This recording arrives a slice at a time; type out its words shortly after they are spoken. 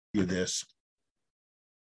You this.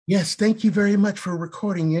 Yes, thank you very much for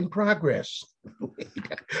recording in progress.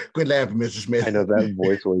 Quit laughing, Mr. Smith. I know that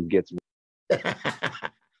voice always gets me.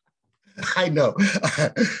 I know,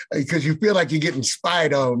 because you feel like you're getting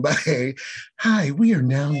spied on by, hi, we are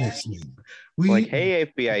now listening. Like, hey,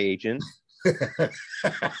 FBI agent.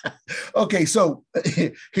 Okay, so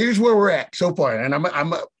here's where we're at so far. And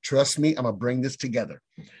I'm trust me, I'm going to bring this together.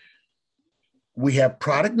 We have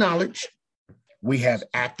product knowledge. We have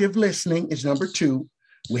active listening is number 2.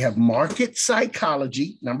 We have market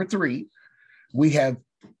psychology, number 3. We have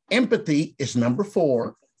empathy is number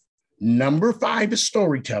 4. Number 5 is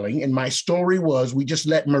storytelling. And my story was, we just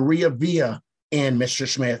let Maria Villa in, Mr.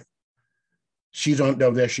 Smith. She's on,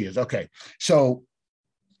 oh, there she is. Okay. So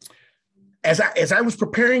as I was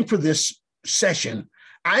preparing for this session,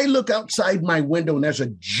 I look outside my window and there's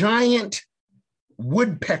a giant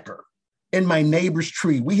woodpecker in my neighbor's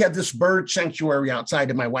tree. We have this bird sanctuary outside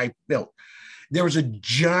that my wife built. There was a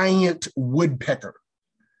giant woodpecker.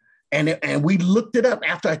 And we looked it up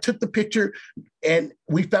after I took the picture, and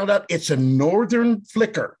we found out it's a northern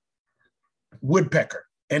flicker woodpecker.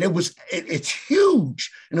 And it's huge.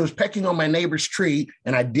 And it was pecking on my neighbor's tree.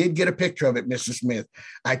 And I did get a picture of it, Mr. Smith.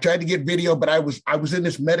 I tried to get video, but I was in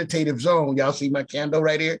this meditative zone. Y'all see my candle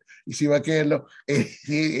right here? You see my candle? It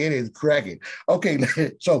is cracking. Okay,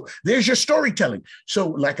 so there's your storytelling. So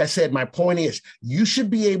like I said, my point is you should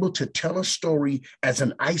be able to tell a story as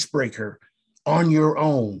an icebreaker on your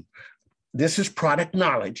own. This is product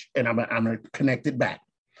knowledge, and I'm going to connect it back.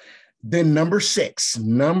 Then number 6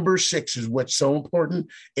 is what's so important,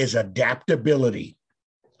 is adaptability.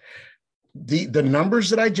 The numbers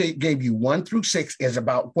that I gave you, 1 through 6, is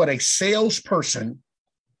about what a salesperson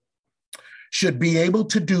should be able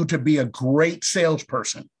to do to be a great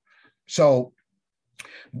salesperson. So,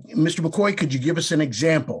 Mr. McCoy, could you give us an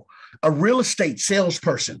example? A real estate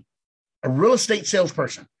salesperson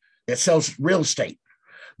that sells real estate,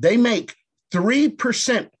 they make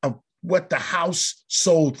 3% of what the house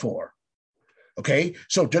sold for. Okay,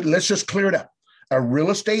 so let's just clear it up. A real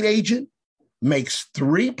estate agent makes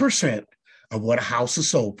 3% of what a house is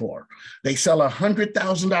sold for. They sell a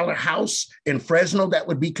 $100,000 house in Fresno that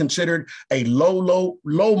would be considered a low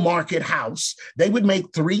market house. They would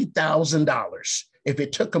make $3,000. If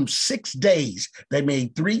it took them 6 days, they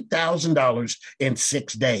made $3,000 in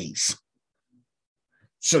 6 days.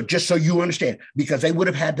 So just so you understand, because they would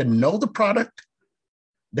have had to know the product,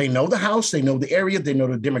 they know the house, they know the area, they know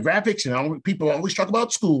the demographics, and people always talk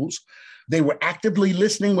about schools. They were actively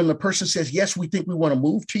listening when the person says, yes, we think we want to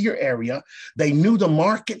move to your area. They knew the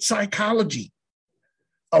market psychology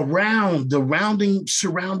around the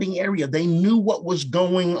surrounding area. They knew what was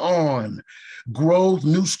going on. Growth,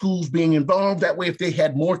 new schools being involved. That way, if they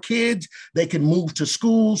had more kids, they could move to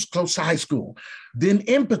schools close to high school. Then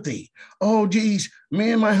empathy. Oh, geez,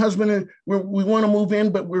 me and my husband, we want to move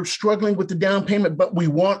in, but we're struggling with the down payment, but we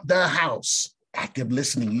want the house. Active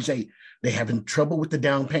listening. You say they're having trouble with the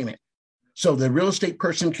down payment. So the real estate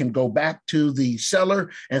person can go back to the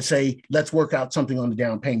seller and say, let's work out something on the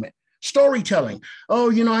down payment. Storytelling.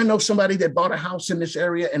 Oh, I know somebody that bought a house in this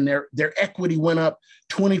area and their equity went up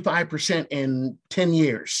 25% in 10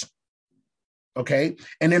 years. Okay.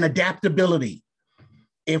 And then adaptability.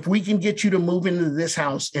 If we can get you to move into this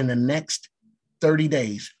house in the next 30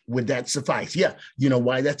 days, would that suffice? Yeah. You know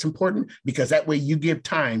why that's important? Because that way you give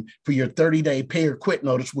time for your 30-day pay or quit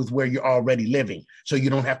notice with where you're already living. So you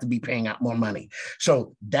don't have to be paying out more money.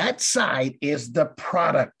 So that side is the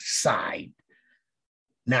product side.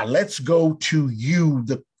 Now let's go to you,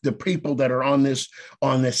 the people that are on this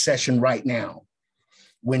session right now.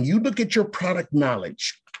 When you look at your product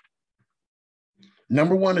knowledge,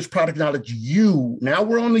 number 1 is product knowledge. Now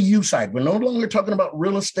we're on the you side. We're no longer talking about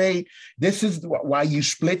real estate. This is why you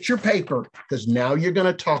split your paper, because now you're going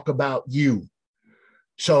to talk about you.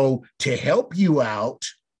 So to help you out,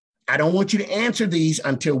 I don't want you to answer these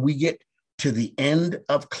until we get to the end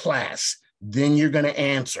of class. Then you're going to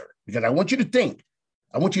answer, because I want you to think.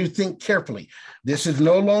 I want you to think carefully. This is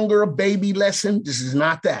no longer a baby lesson. This is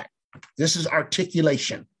not that. This is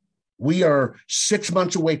articulation. We are 6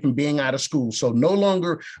 months away from being out of school. So no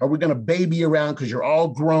longer are we going to baby around because you're all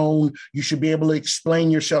grown. You should be able to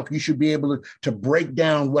explain yourself. You should be able to break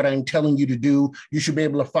down what I'm telling you to do. You should be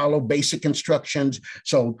able to follow basic instructions.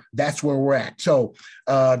 So that's where we're at. So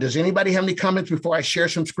does anybody have any comments before I share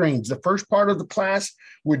some screens? The first part of the class,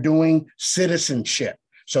 we're doing citizenship.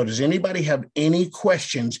 So does anybody have any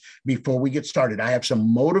questions before we get started? I have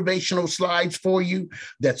some motivational slides for you.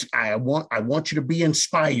 I want you to be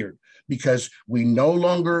inspired, because we no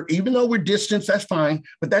longer, even though we're distanced, that's fine,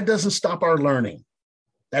 but that doesn't stop our learning.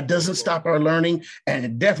 That doesn't stop our learning, and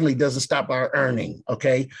it definitely doesn't stop our earning,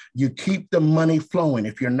 okay? You keep the money flowing.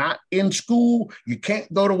 If you're not in school, you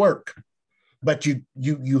can't go to work, but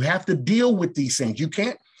you have to deal with these things. You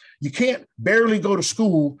can't barely go to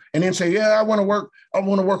school and then say, yeah, I want to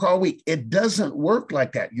work all week. It doesn't work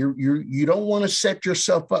like that. You don't want to set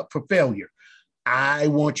yourself up for failure. I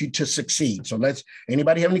want you to succeed. So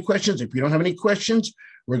anybody have any questions? If you don't have any questions,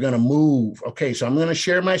 we're going to move. Okay, so I'm going to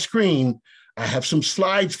share my screen. I have some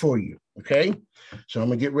slides for you, okay? So I'm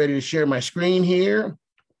going to get ready to share my screen here.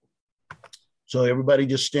 So everybody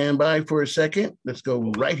just stand by for a second. Let's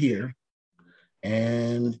go right here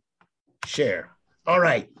and share. All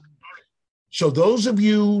right. So those of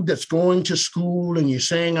you that's going to school and you're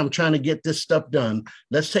saying, I'm trying to get this stuff done,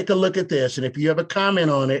 let's take a look at this. And if you have a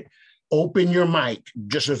comment on it, open your mic,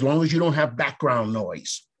 just as long as you don't have background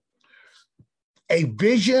noise. A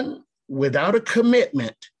vision without a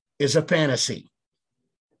commitment is a fantasy.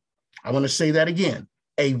 I want to say that again.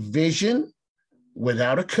 A vision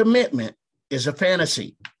without a commitment is a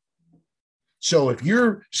fantasy. So if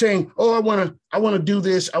you're saying, oh, I want to do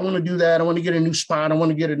this, I want to do that, I want to get a new spot, I want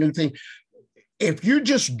to get a new thing. If you're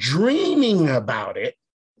just dreaming about it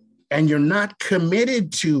and you're not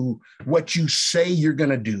committed to what you say you're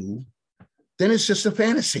going to do, then it's just a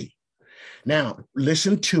fantasy. Now,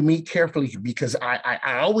 listen to me carefully, because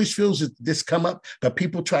I always feel this come up, but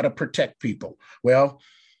people try to protect people. Well,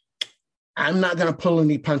 I'm not going to pull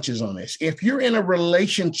any punches on this. If you're in a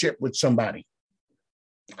relationship with somebody,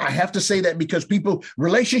 I have to say that because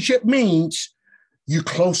relationship means you're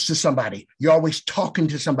close to somebody. You're always talking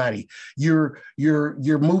to somebody. You're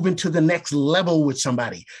moving to the next level with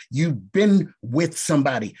somebody. You've been with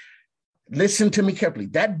somebody. Listen to me carefully.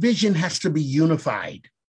 That vision has to be unified.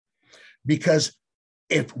 Because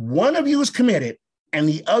if one of you is committed and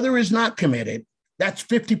the other is not committed, that's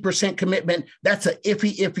 50% commitment. That's an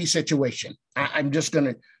iffy situation. I'm just going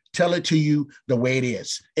to tell it to you the way it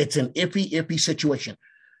is. It's an iffy situation.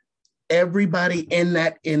 Everybody in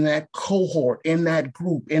that cohort, in that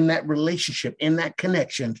group, in that relationship, in that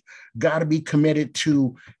connection, got to be committed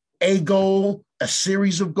to a goal, a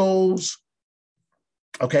series of goals.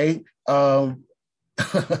 Okay. I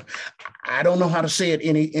don't know how to say it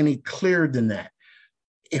any clearer than that.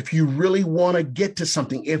 If you really want to get to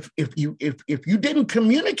something, if you didn't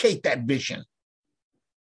communicate that vision,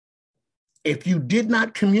 if you did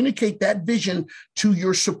not communicate that vision to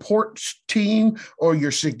your support team or your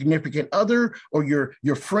significant other or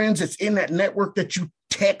your friends that's in that network that you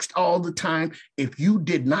text all the time, if you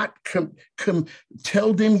did not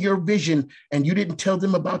tell them your vision and you didn't tell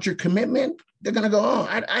them about your commitment, they're going to go, oh,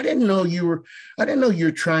 I didn't know you were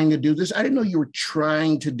trying to do this. I didn't know you were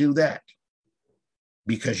trying to do that,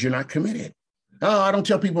 because you're not committed. Oh, I don't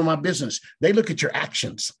tell people my business. They look at your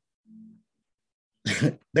actions.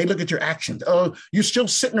 They look at your actions. Oh, you're still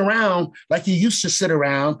sitting around like you used to sit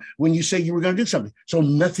around when you say you were going to do something. So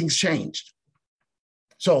nothing's changed.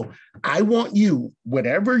 So I want you,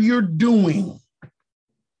 whatever you're doing,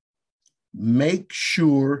 make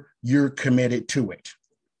sure you're committed to it.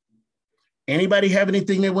 Anybody have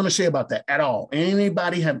anything they want to say about that at all?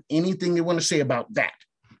 Anybody have anything they want to say about that?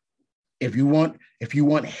 If you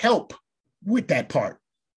want help with that part,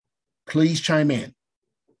 please chime in.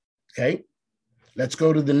 Okay. Let's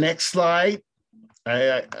go to the next slide.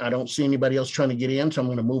 I don't see anybody else trying to get in, so I'm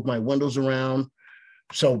going to move my windows around.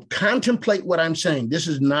 So contemplate what I'm saying. This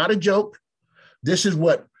is not a joke. This is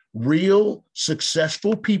what real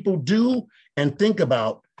successful people do and think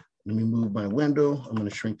about. Let me move my window. I'm going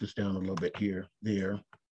to shrink this down a little bit here, there,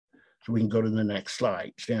 so we can go to the next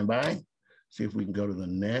slide. Stand by. See if we can go to the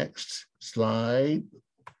next slide.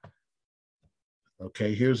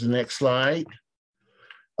 Okay, here's the next slide.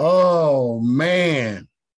 Oh, man.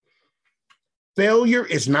 Failure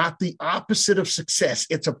is not the opposite of success.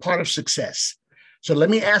 It's a part of success. So let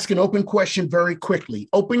me ask an open question very quickly.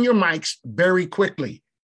 Open your mics very quickly.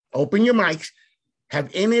 Open your mics. Have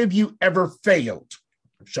any of you ever failed?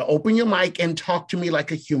 So open your mic and talk to me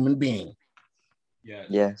like a human being.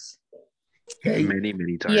 Yes. Okay.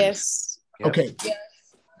 Many times. Yes. Yep. Okay. Yes.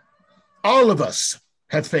 All of us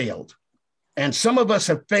have failed. And some of us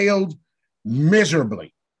have failed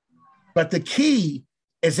miserably. But the key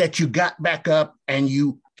is that you got back up and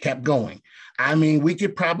you kept going. I mean, we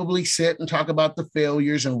could probably sit and talk about the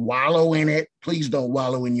failures and wallow in it. Please don't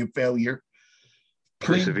wallow in your failure.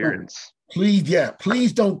 Perseverance.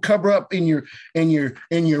 Please don't cover up in your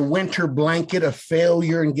winter blanket of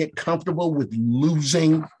failure and get comfortable with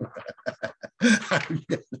losing.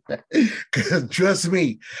 Because trust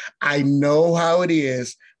me, I know how it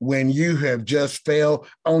is when you have just failed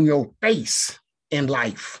on your face in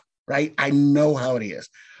life, right? I know how it is.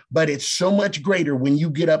 But it's so much greater when you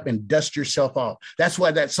get up and dust yourself off. That's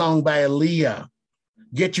why that song by Aaliyah,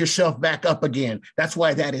 Get Yourself Back Up Again. That's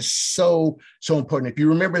why that is so, so important. If you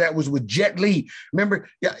remember, that was with Jet Li. Remember,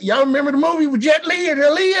 y'all remember the movie with Jet Li and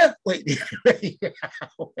Aaliyah? Wait.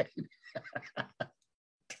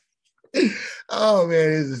 Oh, man,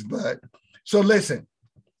 this is fun. So listen,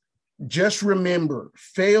 just remember,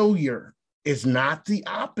 failure is not the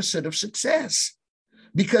opposite of success.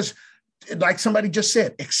 Because like somebody just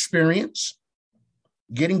said, experience,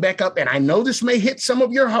 getting back up. And I know this may hit some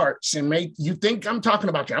of your hearts and make you think I'm talking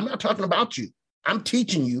about you. I'm not talking about you. I'm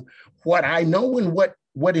teaching you what I know and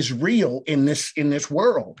what is real in this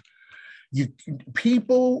world.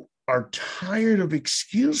 People are tired of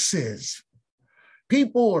excuses.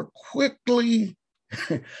 People are quickly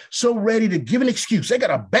so ready to give an excuse. They got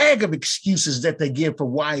a bag of excuses that they give for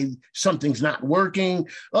why something's not working.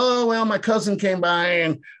 Oh, well, my cousin came by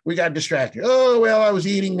and we got distracted. Oh, well, I was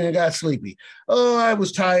eating and I got sleepy. Oh, I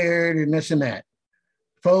was tired and this and that.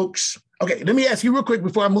 Folks, okay, let me ask you real quick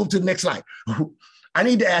before I move to the next slide. I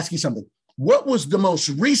need to ask you something. What was the most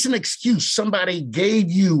recent excuse somebody gave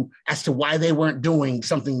you as to why they weren't doing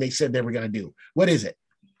something they said they were going to do? What is it?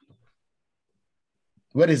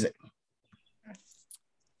 What is it?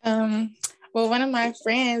 Well, one of my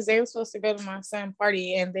friends, they were supposed to go to my son's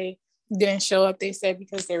party and they didn't show up. They said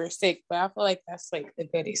because they were sick, but I feel like that's like a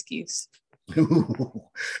good excuse.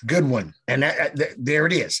 Good one. And that, there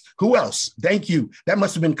it is. Who else? Thank you. That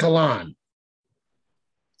must have been Kalan.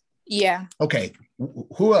 Yeah. Okay.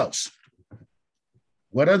 Who else?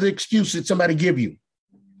 What other excuse did somebody give you?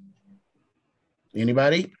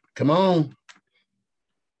 Anybody? Come on.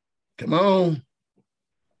 Come on.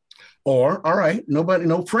 Or, all right, nobody,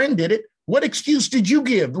 no friend did it. What excuse did you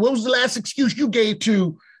give? What was the last excuse you gave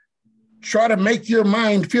to try to make your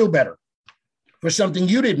mind feel better for something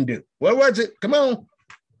you didn't do? What was it? Come on.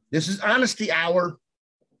 This is honesty hour.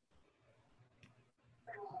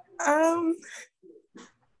 I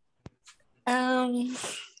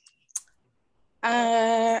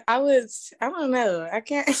don't know. I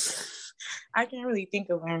can't really think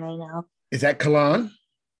of one right now. Is that Kalan?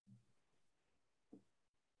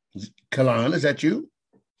 Kalan, is that you?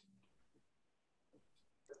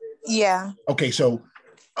 Yeah. Okay, so,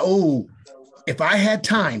 if I had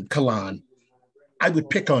time, Kalan, I would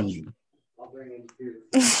pick on you.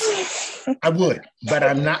 I would, but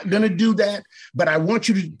I'm not going to do that. But I want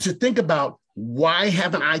you to think about, why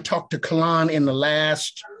haven't I talked to Kalan in the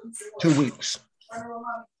last 2 weeks?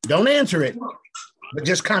 Don't answer it, but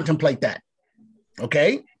just contemplate that.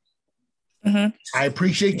 Okay? Mm-hmm. I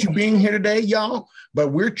appreciate you being here today, y'all, but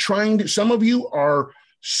we're trying to, some of you are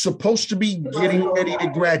supposed to be getting ready to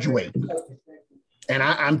graduate. And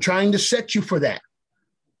I'm trying to set you for that.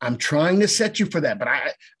 I'm trying to set you for that, but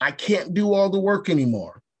I can't do all the work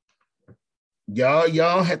anymore.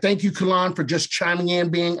 Y'all, thank you, Kalan, for just chiming in,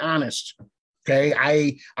 being honest. Okay,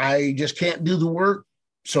 I just can't do the work.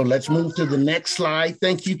 So let's move to the next slide.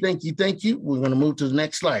 Thank you. We're going to move to the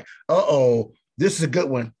next slide. This is a good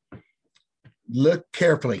one. Look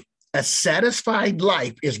carefully. A satisfied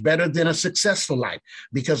life is better than a successful life,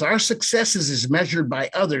 because our successes is measured by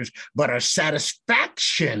others, but our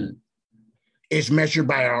satisfaction is measured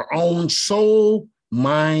by our own soul,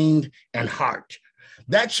 mind, and heart.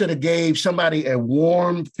 That should have gave somebody a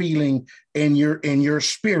warm feeling in your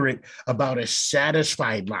spirit about a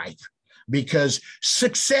satisfied life, because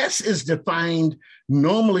success is defined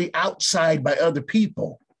normally outside by other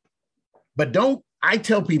people. But I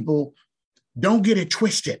tell people, don't get it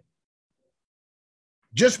twisted.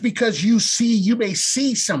 Just because you may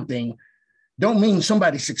see something, don't mean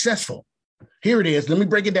somebody's successful. Here it is. Let me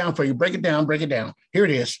break it down for you. Break it down. Here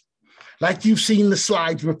it is. Like you've seen the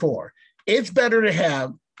slides before. It's better to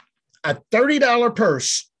have a $30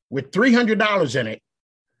 purse with $300 in it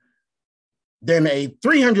than a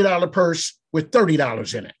 $300 purse with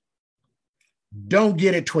 $30 in it. Don't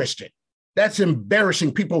get it twisted. That's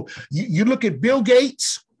embarrassing. People, you look at Bill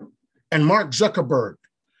Gates and Mark Zuckerberg.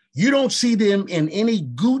 You don't see them in any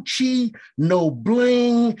Gucci, no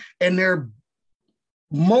bling, and they're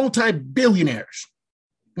multi-billionaires.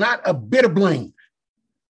 Not a bit of bling.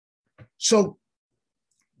 So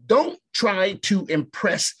don't try to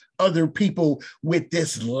impress other people with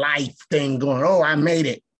this life thing going, oh, I made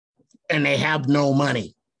it. And they have no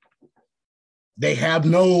money. They have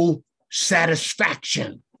no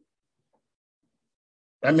satisfaction.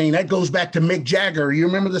 I mean, that goes back to Mick Jagger. You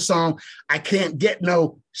remember the song, I Can't Get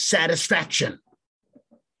No Satisfaction.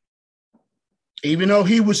 Even though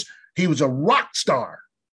he was a rock star,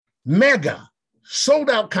 mega, sold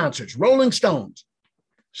out concerts, Rolling Stones.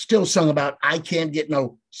 still sung about, I can't get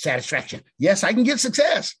no satisfaction. Yes, I can get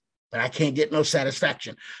success, but I can't get no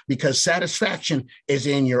satisfaction, because satisfaction is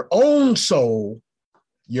in your own soul,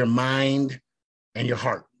 your mind, and your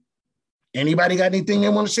heart. Anybody got anything they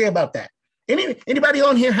want to say about that? Anybody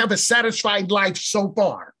on here have a satisfied life so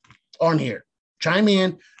far on here? Chime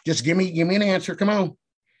in. Just give me an answer. Come on.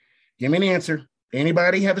 Give me an answer.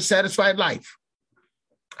 Anybody have a satisfied life?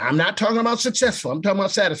 I'm not talking about successful. I'm talking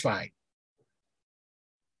about satisfied.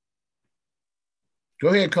 Go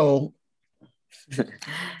ahead, Cole.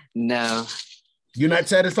 No. You're not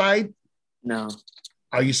satisfied? No.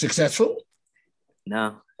 Are you successful?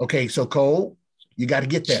 No. Okay, so Cole, you got to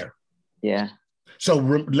get there. Yeah. So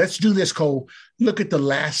let's do this, Cole. Look at the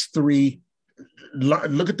last three.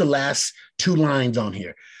 Look at the last two lines on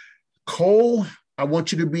here. Cole, I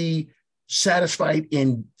want you to be satisfied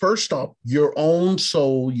in, first off, your own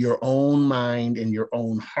soul, your own mind, and your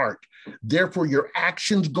own heart. Therefore, your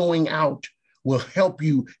actions going out will help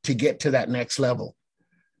you to get to that next level.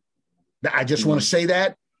 I just want to say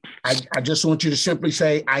that. I just want you to simply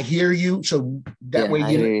say, I hear you. So that way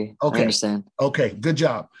you okay. I understand. Okay, good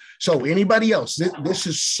job. So anybody else, this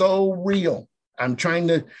is so real. I'm trying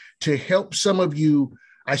to help some of you.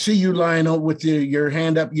 I see you, Lionel, with your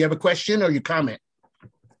hand up. You have a question or your comment?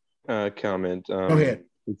 Comment. Go ahead.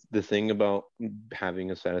 The thing about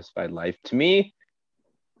having a satisfied life, to me,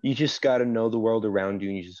 you just got to know the world around you,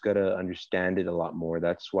 and you just got to understand it a lot more.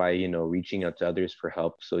 That's why, reaching out to others for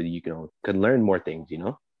help, so you can learn more things,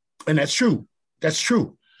 And that's true. That's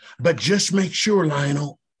true. But just make sure,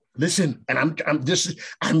 Lionel, listen, and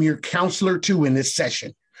I'm your counselor too in this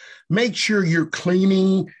session. Make sure you're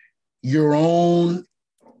cleaning your own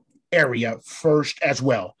area first as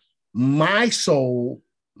well. My soul,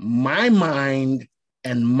 my mind,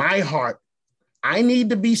 and my heart, I need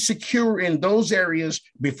to be secure in those areas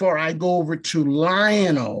before I go over to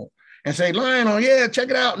Lionel and say, Lionel, yeah, check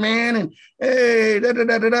it out, man. And hey,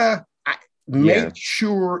 da-da-da-da-da. Make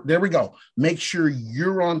sure, there we go. Make sure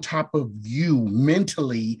you're on top of you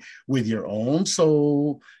mentally with your own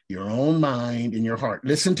soul, your own mind, and your heart.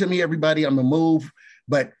 Listen to me, everybody. I'm going to move,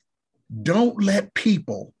 but don't let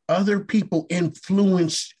other people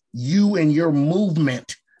influence you and your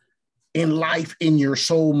movement in life, in your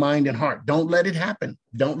soul, mind, and heart. Don't let it happen.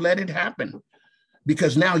 Don't let it happen,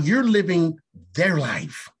 because now you're living their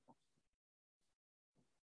life.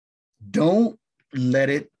 Don't let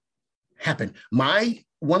it happen.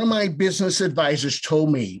 One of my business advisors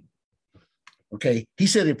told me, okay, he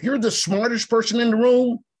said, if you're the smartest person in the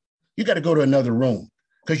room, you got to go to another room,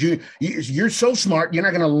 because you're so smart, you're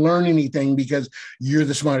not going to learn anything because you're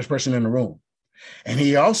the smartest person in the room. And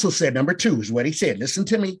he also said, number two is what he said. Listen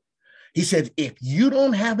to me. He said, if you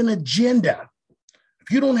don't have an agenda,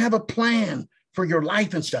 if you don't have a plan for your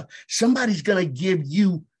life and stuff, somebody's going to give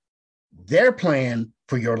you their plan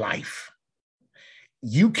for your life.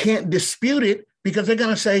 You can't dispute it, because they're going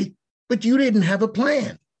to say, but you didn't have a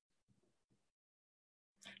plan.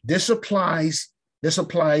 This applies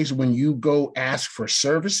when you go ask for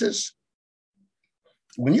services.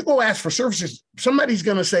 When you go ask for services, somebody's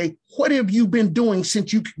going to say, what have you been doing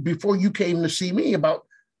before you came to see me about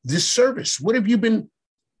this service? What have you been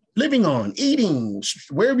living on, eating?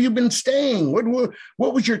 Where have you been staying?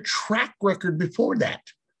 What was your track record before that?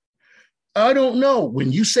 I don't know.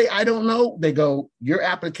 When you say, I don't know, they go, your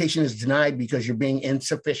application is denied because you're being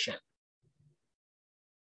insufficient.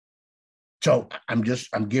 So I'm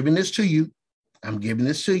giving this to you. I'm giving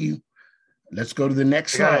this to you. Let's go to the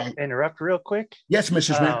next slide. Interrupt real quick. Yes,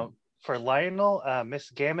 Mr. Smith. For Lionel, Miss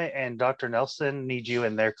Gamet and Dr. Nelson need you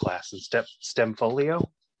in their class in STEMfolio.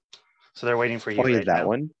 So they're waiting for you. Oh, that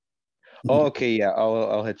one? Oh, okay, yeah.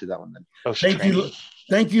 I'll head to that one then.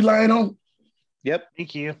 Thank you, Lionel. Yep.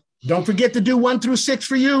 Thank you. Don't forget to do 1 through 6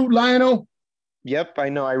 for you, Lionel. Yep, I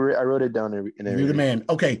know. I wrote it down. You're the man.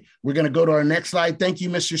 Okay, we're going to go to our next slide. Thank you,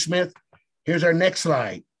 Mr. Smith. Here's our next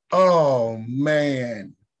slide. Oh,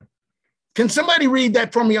 man. Can somebody read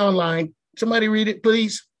that for me online? Somebody read it,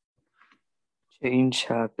 please. Change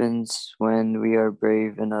happens when we are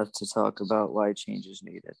brave enough to talk about why change is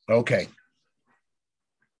needed. Okay.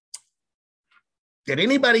 Did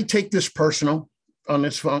anybody take this personal on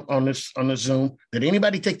this phone, on this Zoom? Did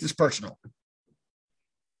anybody take this personal?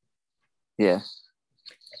 Yeah.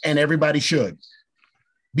 And everybody should.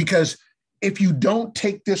 Because if you don't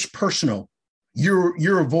take this personal,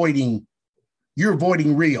 you're avoiding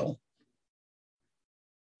real.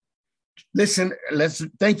 Listen,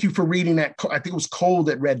 thank you for reading that. I think it was Cole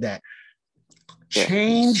that read that. Yeah.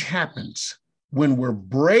 Change happens when we're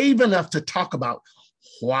brave enough to talk about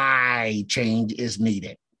why change is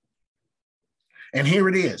needed. And here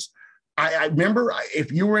it is. I remember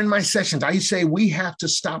if you were in my sessions, I say we have to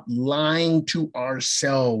stop lying to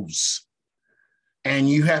ourselves, and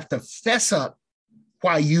you have to fess up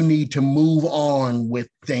why you need to move on with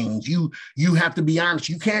things. You have to be honest.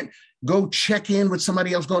 You can't go check in with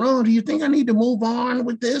somebody else going, oh, do you think I need to move on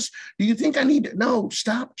with this? Do you think I need to? No,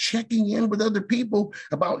 stop checking in with other people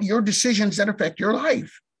about your decisions that affect your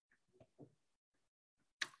life.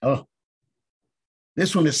 Oh,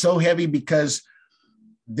 this one is so heavy because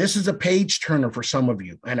this is a page turner for some of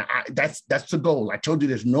you. And that's the goal. I told you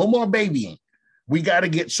there's no more babying. We got to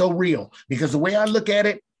get so real, because the way I look at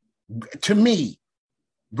it, to me,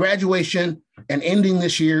 graduation and ending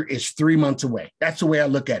this year is 3 months away. That's the way I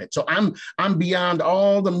look at it. So I'm beyond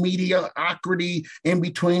all the mediocrity in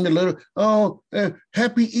between the little,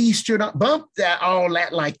 happy Easter, bump that, all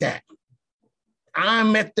that like that.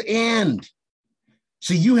 I'm at the end.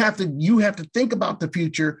 So you have to think about the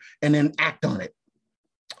future and then act on it.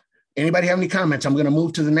 Anybody have any comments? I'm going to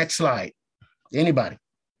move to the next slide. Anybody?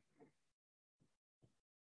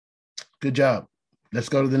 Good job. Let's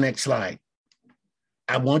go to the next slide.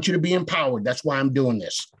 I want you to be empowered. That's why I'm doing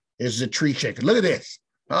this. This is a tree shaker. Look at this.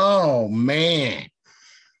 Oh, man.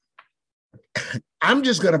 I'm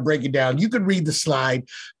just going to break it down. You could read the slide.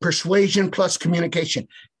 Persuasion plus communication.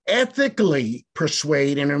 Ethically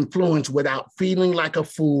persuade and influence without feeling like a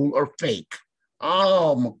fool or fake.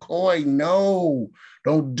 Oh, McCoy, no,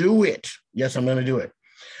 don't do it. Yes, I'm going to do it.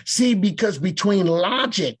 See, because between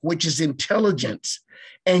logic, which is intelligence,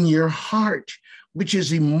 and your heart, which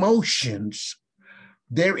is emotions,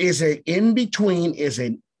 there is in between is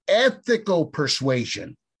an ethical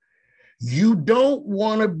persuasion. You don't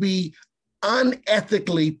want to be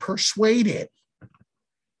unethically persuaded.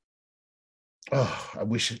 Oh, I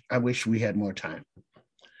wish we had more time.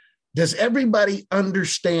 Does everybody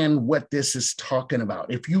understand what this is talking about?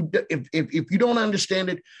 If you don't understand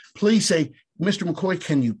it, please say, Mr. McCoy,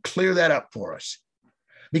 can you clear that up for us?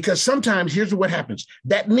 Because sometimes here's what happens.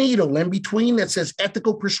 That needle in between that says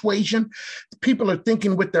ethical persuasion, people are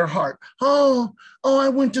thinking with their heart, oh, I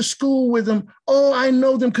went to school with them. Oh, I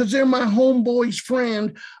know them because they're my homeboy's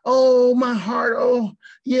friend. Oh, my heart. Oh,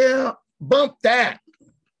 yeah, bump that.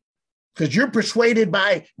 Because you're persuaded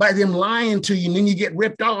by them lying to you, and then you get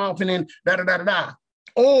ripped off, and then da-da-da-da-da.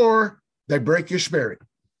 Or they break your spirit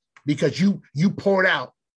because you poured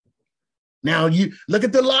out. Now, you look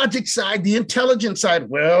at the logic side, the intelligence side.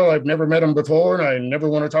 Well, I've never met them before, and I never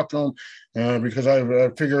want to talk to them because I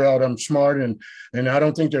figure out I'm smart, and I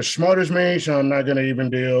don't think they're smart as me, so I'm not going to even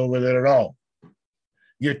deal with it at all.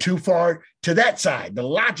 You're too far to that side, the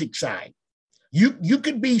logic side. You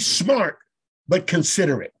could be smart, but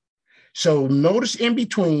considerate. So notice in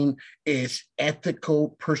between is ethical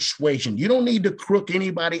persuasion. You don't need to crook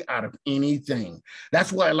anybody out of anything.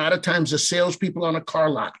 That's why a lot of times the salespeople on a car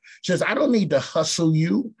lot says, I don't need to hustle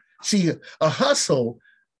you. See, a hustle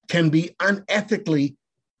can be unethically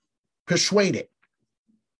persuaded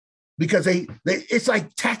because it's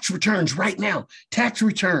like tax returns right now. Tax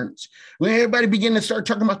returns. When everybody begin to start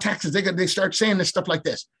talking about taxes, they start saying this stuff like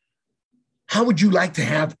this. How would you like to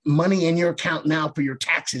have money in your account now for your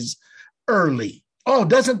taxes early? Oh,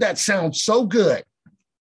 doesn't that sound so good?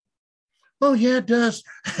 Oh, yeah, it does.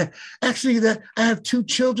 Actually, I have 2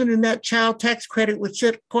 children, and that child tax credit would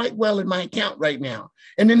sit quite well in my account right now.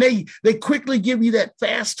 And then they quickly give you that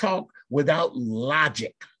fast talk without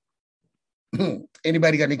logic.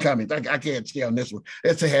 Anybody got any comments? I can't stay on this one.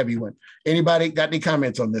 It's a heavy one. Anybody got any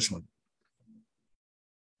comments on this one?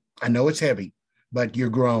 I know it's heavy, but you're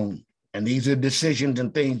grown, and these are decisions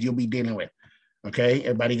and things you'll be dealing with. Okay,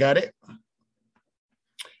 everybody got it?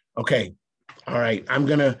 Okay, all right. I'm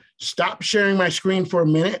going to stop sharing my screen for a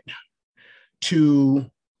minute I'm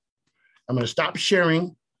going to stop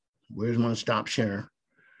sharing. Where's my stop share?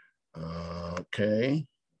 Okay.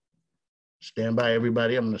 Stand by,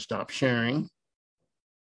 everybody. I'm going to stop sharing.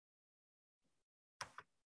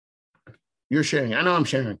 You're sharing. I know I'm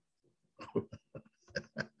sharing.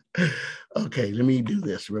 Okay, let me do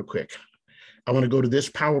this real quick. I want to go to this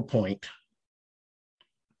PowerPoint.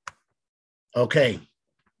 Okay.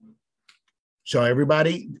 So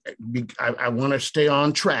everybody, I want to stay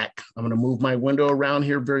on track. I'm going to move my window around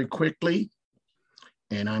here very quickly,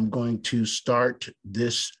 and I'm going to start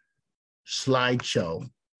this slideshow.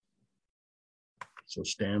 So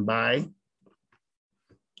stand by.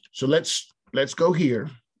 So let's go here.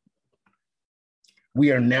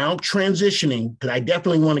 We are now transitioning, because I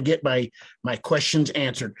definitely want to get my questions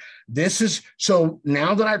answered. So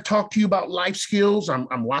now that I've talked to you about life skills,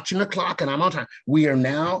 I'm watching the clock and I'm on time. We are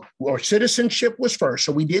now, or citizenship was first.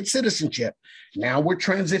 So we did citizenship. Now we're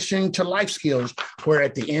transitioning to life skills, where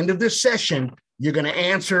at the end of this session, you're going to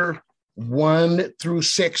answer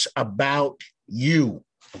 1-6 about you.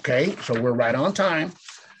 Okay, so we're right on time.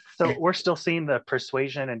 So we're still seeing the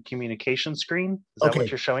persuasion and communication screen. Is that what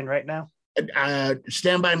you're showing right now?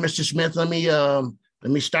 Stand by, Mr. Smith. Let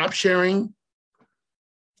me stop sharing,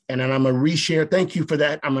 and then I'm gonna reshare. Thank you for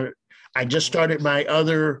that. I just started my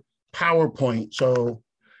other PowerPoint, so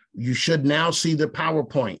you should now see the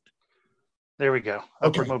PowerPoint. There we go.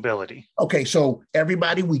 Upward mobility. Okay, so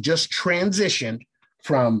everybody, we just transitioned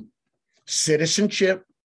from citizenship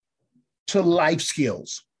to life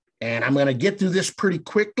skills. And I'm going to get through this pretty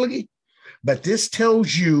quickly, but this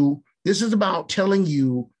is about telling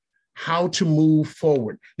you how to move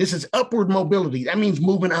forward. This is upward mobility. That means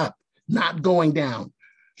moving up, not going down.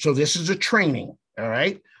 So this is a training. All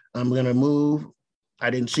right. I'm going to move.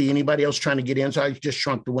 I didn't see anybody else trying to get in, so I just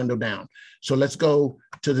shrunk the window down. So let's go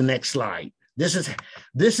to the next slide. This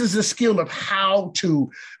is the skill of how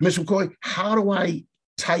to, Mr. McCoy, how do I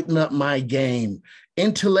tighten up my game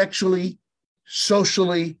intellectually,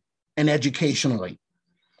 socially, and educationally?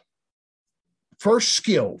 First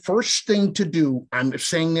skill, first thing to do, I'm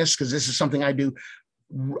saying this because this is something I do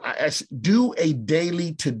a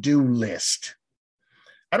daily to-do list.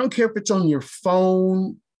 I don't care if it's on your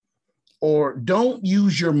phone, or don't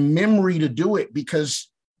use your memory to do it, because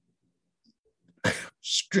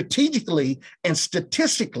strategically and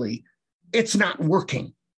statistically, it's not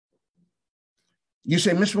working. You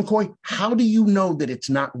say, Mr. McCoy, how do you know that it's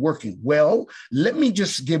not working? Well, let me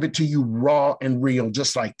just give it to you raw and real,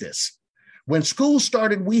 just like this. When school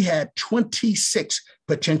started, we had 26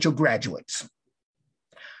 potential graduates.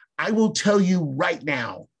 I will tell you right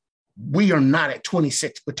now, we are not at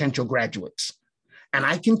 26 potential graduates. And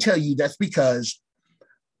I can tell you that's because,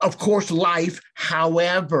 of course, life,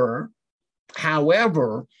 however,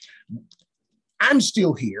 I'm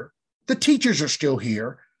still here. The teachers are still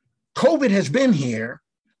here. COVID has been here.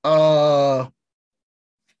 So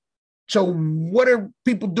what are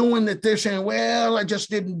people doing that they're saying, well, I just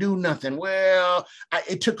didn't do nothing. Well,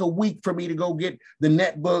 it took a week for me to go get the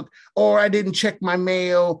netbook, or I didn't check my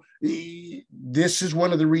mail. This is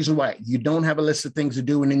one of the reasons why you don't have a list of things to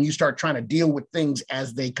do. And then you start trying to deal with things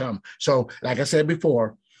as they come. So like I said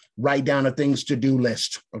before, write down a things to do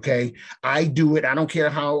list. Okay. I do it. I don't care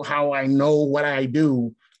how I know what I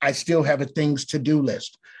do. I still have a things to do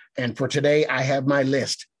list. And for today, I have my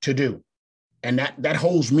list to do. And that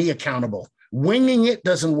holds me accountable. Winging it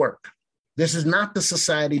doesn't work. This is not the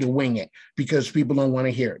society to wing it, because people don't want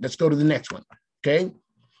to hear it. Let's go to the next one. Okay.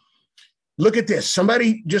 Look at this.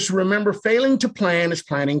 Somebody just remember, failing to plan is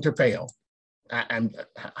planning to fail.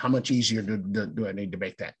 How much easier do I need to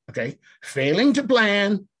make that? Okay. Failing to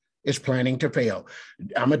plan is planning to fail.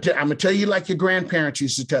 I'm gonna tell you like your grandparents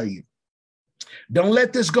used to tell you. Don't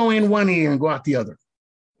let this go in one ear and go out the other.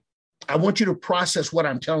 I want you to process what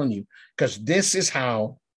I'm telling you, because this is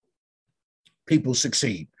how people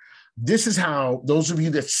succeed. This is how those of you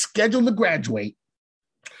that schedule to graduate,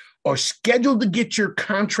 or scheduled to get your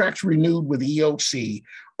contracts renewed with EOC,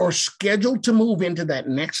 or scheduled to move into that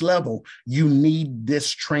next level, you need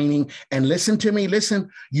this training. And listen to me,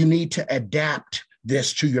 you need to adapt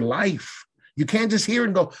this to your life. You can't just hear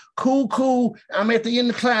and go, cool. I'm at the end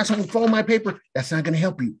of class. I'm going to fold my paper. That's not going to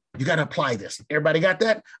help you. You got to apply this. Everybody got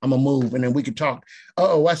that? I'm going to move, and then we can talk.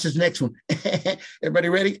 Watch this next one. Everybody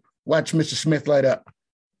ready? Watch Mr. Smith light up.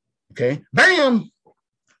 Okay. Bam!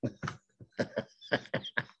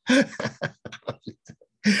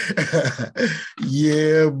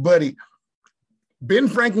 Yeah, buddy. Ben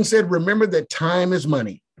Franklin said, remember that time is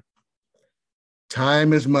money.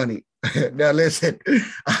 Time is money. Now listen,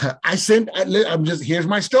 here's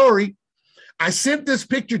my story. I sent this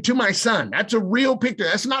picture to my son. That's a real picture.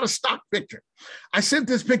 That's not a stock picture. I sent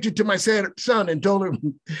this picture to my son and told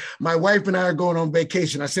him my wife and I are going on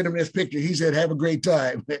vacation. I sent him this picture. He said, have a great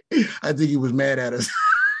time. I think he was mad at us.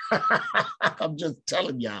 I'm just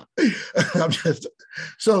telling y'all.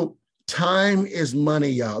 So time is money,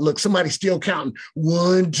 y'all. Look, somebody's still counting.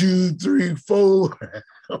 1, 2, 3, 4.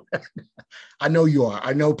 I know you are.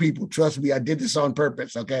 I know people. Trust me. I did this on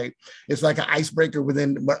purpose. Okay. It's like an icebreaker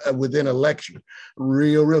within a lecture.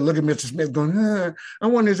 Real. Look at Mr. Smith going, I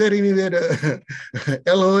wonder, is that any of that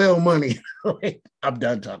LOL money? I'm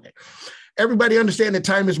done talking. Everybody understand that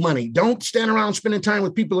time is money. Don't stand around spending time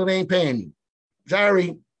with people that ain't paying you.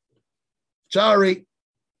 Sorry.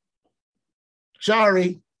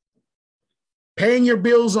 Paying your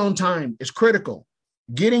bills on time is critical.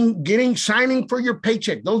 Signing for your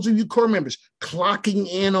paycheck. Those of you core members, clocking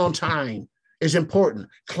in on time is important.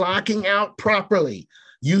 Clocking out properly,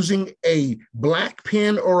 using a black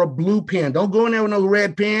pen or a blue pen. Don't go in there with no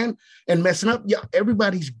red pen and messing up. Yeah,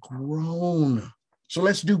 everybody's grown. So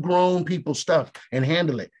let's do grown people stuff and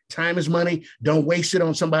handle it. Time is money. Don't waste it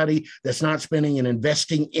on somebody that's not spending and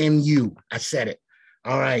investing in you. I said it.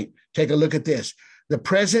 All right, take a look at this. The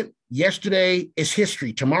present, yesterday is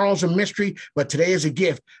history. Tomorrow's a mystery, but today is a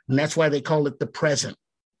gift. And that's why they call it the present.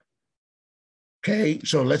 Okay,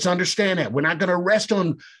 so let's understand that. We're not going to rest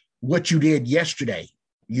on what you did yesterday.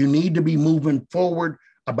 You need to be moving forward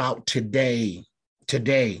about today.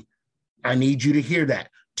 Today. I need you to hear that.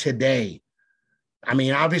 Today. I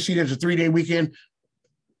mean, obviously, there's a 3-day weekend.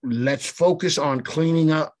 Let's focus on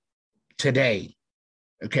cleaning up today.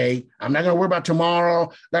 Okay, I'm not going to worry about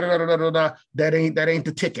tomorrow. That ain't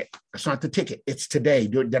the ticket. That's not the ticket. It's today.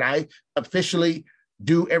 Did I officially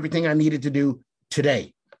do everything I needed to do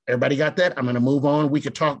today? Everybody got that? I'm going to move on. We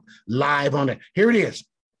could talk live on it. Here it is.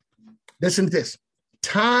 Listen to this.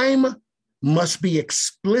 Time must be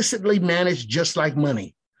explicitly managed just like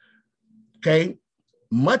money. Okay,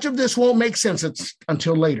 much of this won't make sense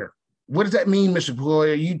until later. What does that mean, Mr.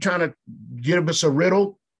 McCoy? Are you trying to give us a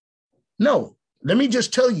riddle? No. Let me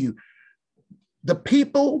just tell you, the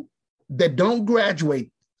people that don't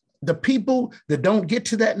graduate, the people that don't get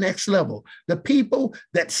to that next level, the people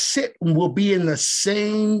that sit and will be in the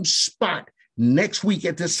same spot next week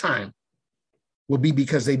at this time will be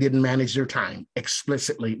because they didn't manage their time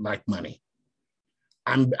explicitly like money.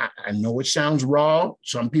 I know it sounds raw.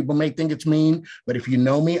 Some people may think it's mean, but if you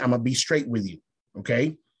know me, I'm going to be straight with you,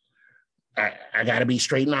 okay? I got to be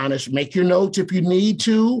straight and honest. Make your notes if you need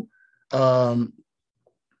to. And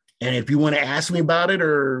if you want to ask me about it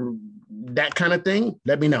or that kind of thing,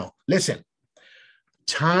 let me know. Listen,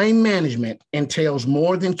 time management entails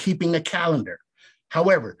more than keeping a calendar.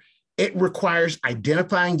 However, it requires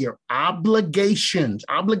identifying your obligations.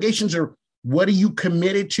 Obligations are what are you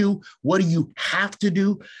committed to? What do you have to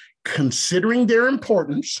do? Considering their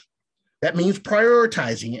importance, that means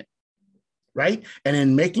prioritizing it. Right? And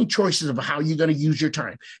then making choices of how you're going to use your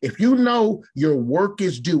time. If you know your work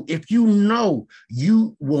is due, if you know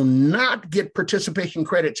you will not get participation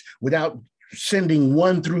credits without sending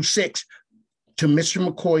 1 through 6 to Mr.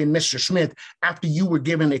 McCoy and Mr. Smith after you were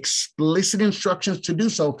given explicit instructions to do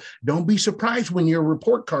so, don't be surprised when your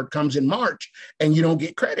report card comes in March and you don't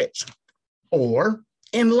get credits. Or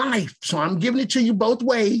in life. So I'm giving it to you both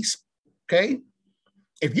ways. Okay?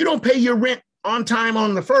 If you don't pay your rent on time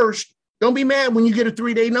on the 1st, don't be mad when you get a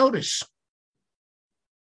 3-day notice.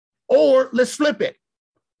 Or let's flip it.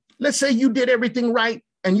 Let's say you did everything right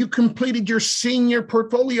and you completed your senior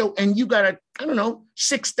portfolio and you got a,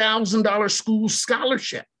 $6,000 school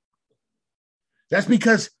scholarship. That's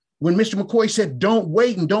because when Mr. McCoy said, don't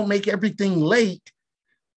wait and don't make everything late,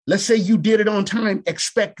 let's say you did it on time,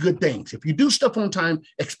 expect good things. If you do stuff on time,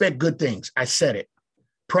 expect good things. I said it.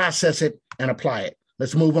 Process it and apply it.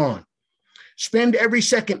 Let's move on. Spend every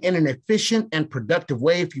second in an efficient and productive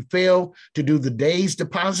way. If you fail to do the day's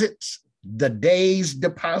deposits, the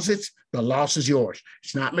loss is yours.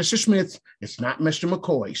 It's not Mr. Smith's. It's not Mr.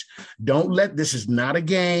 McCoy's. This is not a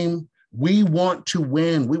game. We want to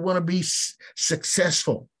win. We want to be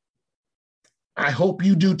successful. I hope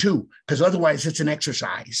you do too, because otherwise it's an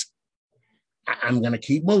exercise. I'm going to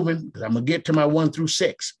keep moving because I'm going to get to my 1 through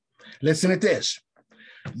 6. Listen to this.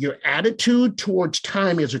 Your attitude towards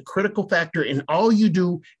time is a critical factor in all you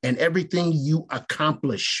do and everything you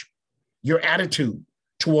accomplish. Your attitude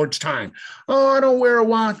towards time. Oh, I don't wear a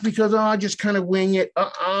watch because I just kind of wing it.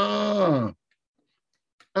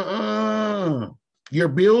 Your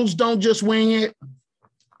bills don't just wing it.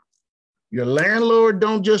 Your landlord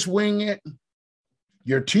don't just wing it.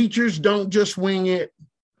 Your teachers don't just wing it.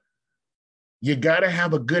 You got to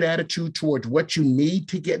have a good attitude towards what you need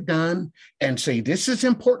to get done and say, this is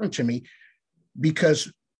important to me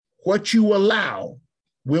because what you allow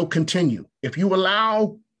will continue. If you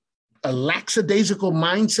allow a lackadaisical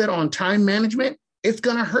mindset on time management, it's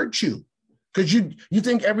going to hurt you because you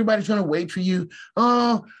think everybody's going to wait for you.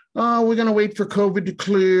 Oh, we're going to wait for COVID to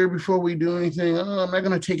clear before we do anything. Oh, I'm not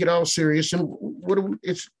going to take it all serious. And what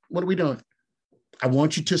are we doing? I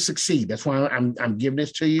want you to succeed. That's why I'm giving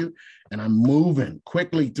this to you, and I'm moving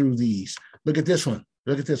quickly through these. Look at this one.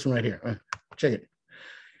 Look at this one right here. Check it.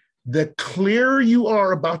 The clearer you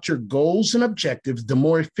are about your goals and objectives, the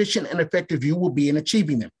more efficient and effective you will be in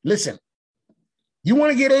achieving them. Listen, you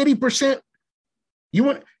want to get 80%?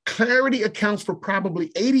 Clarity accounts for probably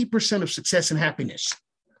 80% of success and happiness.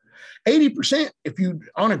 80%, if you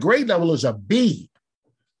on a grade level, is a B.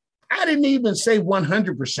 I didn't even say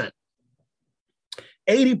 100%.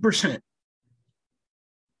 80%.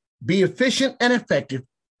 Be efficient and effective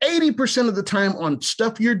 80% of the time on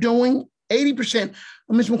stuff you're doing. 80%.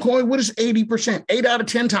 Well, Ms. McCoy, what is 80%? 8 out of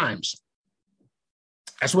 10 times.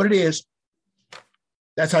 That's what it is.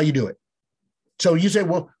 That's how you do it. So you say,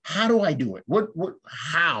 well, how do I do it?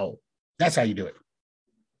 How? That's how you do it.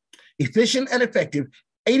 Efficient and effective,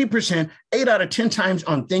 80%, 8 out of 10 times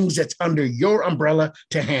on things that's under your umbrella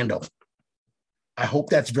to handle. I hope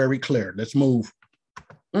that's very clear. Let's move.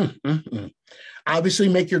 Obviously,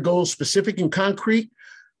 make your goals specific and concrete.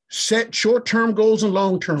 Set short-term goals and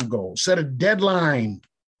long-term goals. Set a deadline.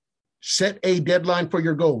 Set a deadline for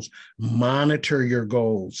your goals. Monitor your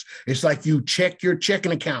goals. It's like you check your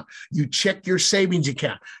checking account. You check your savings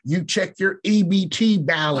account. You check your EBT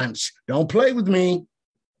balance. Don't play with me.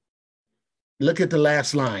 Look at the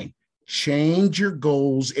last line. Change your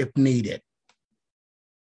goals if needed.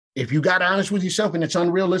 If you got honest with yourself and it's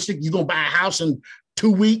unrealistic, you're going to buy a house in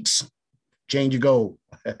 2 weeks, change your goal.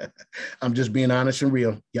 I'm just being honest and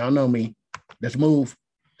real. Y'all know me. Let's move.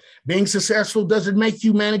 Being successful doesn't make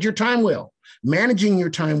you manage your time well. Managing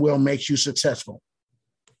your time well makes you successful.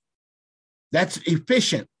 That's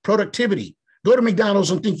efficient productivity. Go to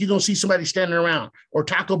McDonald's and think you're going to see somebody standing around, or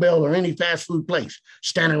Taco Bell or any fast food place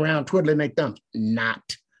standing around twiddling their thumbs.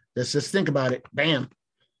 Not. Let's just think about it. Bam.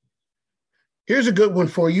 Here's a good one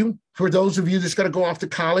for you. For those of you that's going to go off to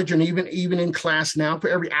college and even in class now, for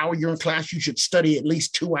every hour you're in class, you should study at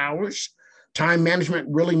least 2 hours. Time management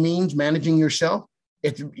really means managing yourself.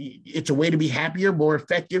 It's a way to be happier, more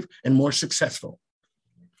effective, and more successful.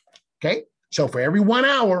 Okay? So for every 1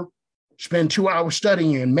 hour, spend 2 hours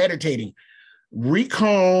studying and meditating.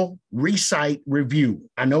 Recall, recite, review.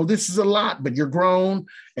 I know this is a lot, but you're grown,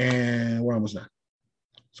 and we're almost done.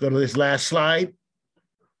 Let's go to this last slide.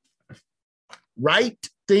 Write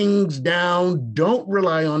things down. Don't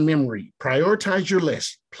rely on memory. Prioritize your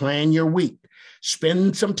list. Plan your week.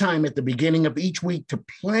 Spend some time at the beginning of each week to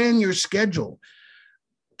plan your schedule.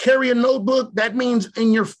 Carry a notebook. That means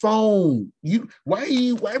in your phone. Why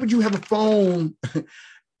would you have a phone,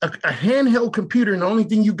 a handheld computer, and the only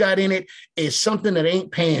thing you got in it is something that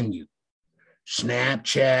ain't paying you?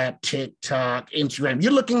 Snapchat, TikTok, Instagram.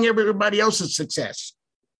 You're looking at everybody else's success.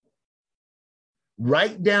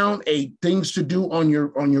 Write down things to do on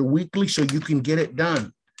your weekly so you can get it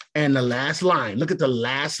done. And the last line, look at the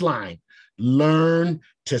last line. Learn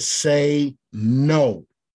to say no.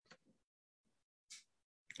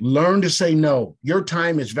 Learn to say no. Your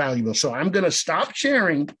time is valuable. So I'm going to stop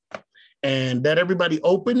sharing and let everybody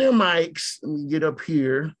open their mics. Let me get up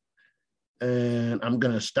here and I'm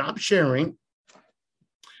going to stop sharing.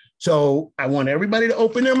 So I want everybody to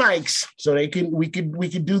open their mics so we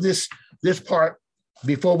could do this part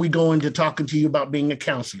before we go into talking to you about being a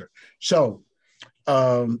counselor. So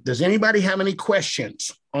does anybody have any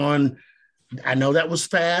questions on, I know that was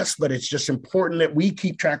fast, but it's just important that we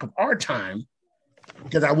keep track of our time,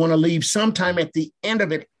 because I want to leave some time at the end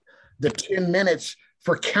of it, the 10 minutes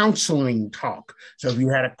for counseling talk. So if you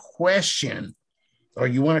had a question or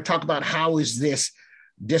you want to talk about how is this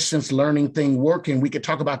distance learning thing working, we could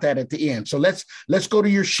talk about that at the end. So let's go to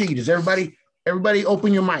your sheet. Is everybody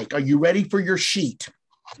open your mic? Are you ready for your sheet?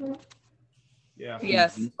 Yeah.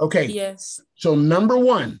 Yes. Okay. Yes. So number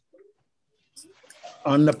 1,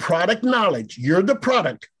 on the product knowledge, you're the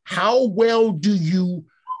product. How well do you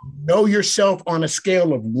know yourself on a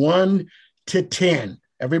scale of 1 to 10?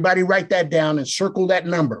 Everybody write that down and circle that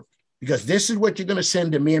number, because this is what you're going to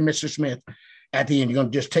send to me and Mr. Smith at the end. You're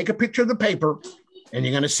going to just take a picture of the paper and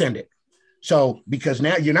you're going to send it. So, because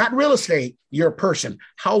now you're not real estate, you're a person.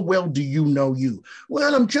 How well do you know you?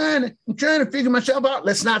 Well, I'm trying to figure myself out.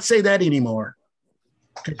 Let's not say that anymore,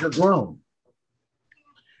 because you're grown.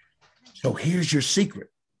 So here's your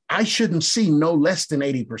secret. I shouldn't see no less than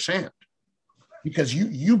 80%, because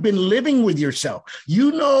you've been living with yourself.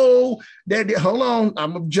 You know that, hold on,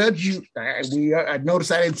 I'm going to judge you. I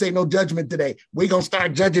noticed I didn't say no judgment today. We're going to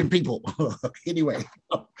start judging people. Anyway,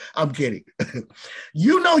 I'm kidding.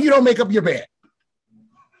 You know you don't make up your bed.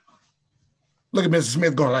 Look at Mrs.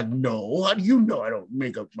 Smith going like, no, how do you know I don't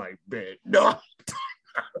make up my bed? No.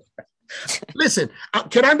 Listen,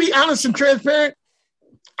 can I be honest and transparent?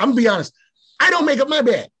 I'm going to be honest. I don't make up my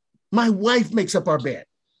bed. My wife makes up our bed.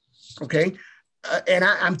 Okay. And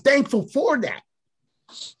I'm thankful for that.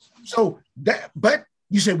 So but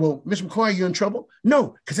you say, well, Ms. McCoy, are you in trouble?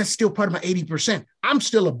 No, because that's still part of my 80%. I'm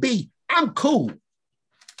still a B. I'm cool.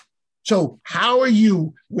 So how are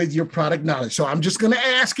you with your product knowledge? So I'm just going to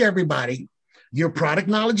ask everybody, your product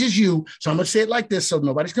knowledge is you. So I'm going to say it like this so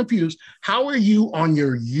nobody's confused. How are you on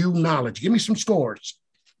your you knowledge? Give me some scores.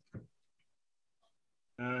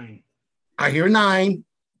 9. I hear 9.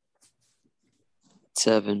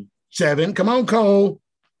 7. 7. Come on, Cole.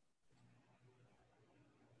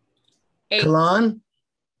 8. Kalan?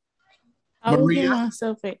 I would Maria? give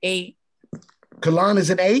myself an 8. Kalan is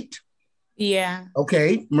an 8? Yeah.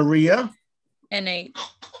 Okay. Maria? An 8.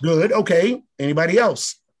 Good. Okay. Anybody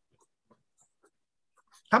else?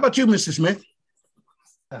 How about you, Mr. Smith?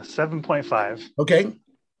 7.5. Okay.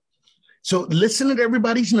 So listen to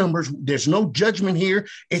everybody's numbers. There's no judgment here.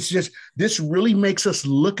 It's just, this really makes us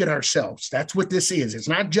look at ourselves. That's what this is. It's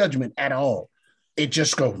not judgment at all. It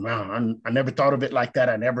just goes, no, I never thought of it like that.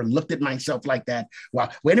 I never looked at myself like that. Wow.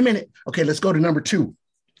 Wait a minute. Okay, let's go to number 2,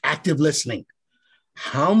 active listening.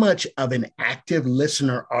 How much of an active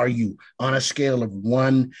listener are you on a scale of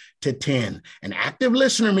 1 to 10? An active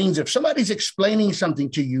listener means if somebody's explaining something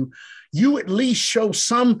to you, you at least show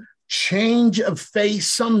some change of face,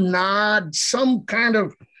 some nod, some kind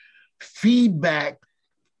of feedback.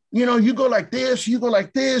 You know, you go like this, you go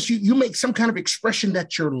like this, you make some kind of expression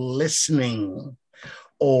that you're listening.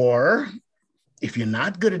 Or if you're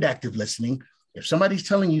not good at active listening, if somebody's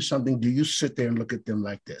telling you something, do you sit there and look at them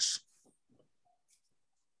like this?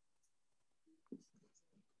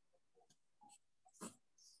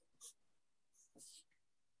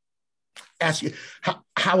 Ask you,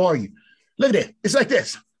 how are you? Look at it. It's like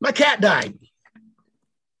this. My cat died.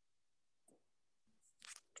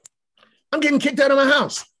 I'm getting kicked out of my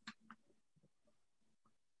house.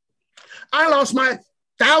 I lost my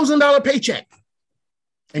 $1,000 paycheck.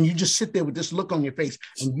 And you just sit there with this look on your face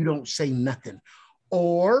and you don't say nothing.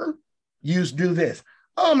 Or you do this.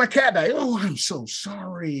 Oh, my cat died. Oh, I'm so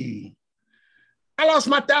sorry. I lost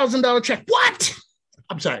my $1,000 check. What?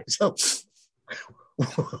 I'm sorry. So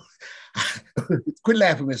quit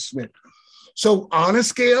laughing, Mr. Smith. So on a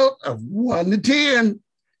scale of 1 to 10,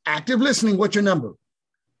 active listening, what's your number?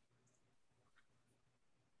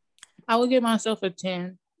 I would give myself a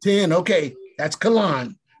 10. 10. Okay. That's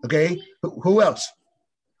Kalan. Okay. Who else?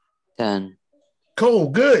 10. Cole.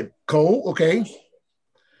 Good. Cole. Okay.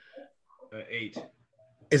 8.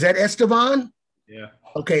 Is that Esteban? Yeah.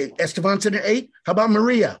 Okay. Esteban said an 8. How about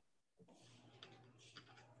Maria?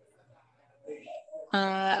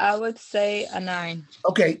 I would say a 9.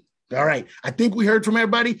 Okay. All right. I think we heard from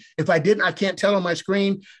everybody. If I didn't, I can't tell on my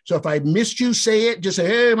screen. So if I missed you, say it. Just say,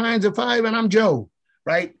 hey, mine's a 5 and I'm Joe.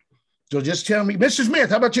 Right? So just tell me. Mr. Smith,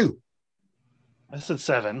 how about you? I said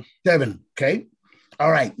 7. 7. Okay. All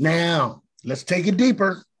right. Now, let's take it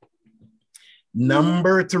deeper.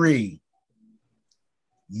 Number 3,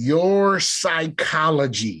 your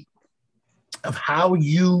psychology of how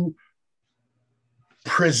you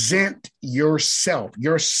present yourself,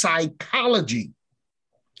 your psychology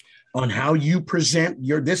on how you present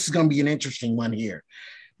this is going to be an interesting one here.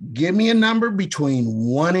 Give me a number between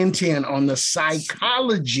 1 and 10 on the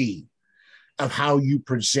psychology of how you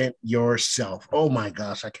present yourself. Oh my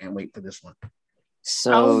gosh, I can't wait for this one.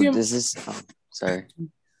 So this is sorry.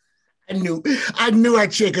 I knew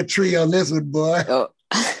I'd shake a tree on this one, boy. Oh.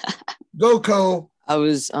 Go, Cole. I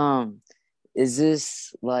was is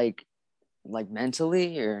this like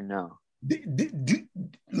mentally or no?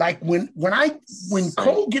 Like when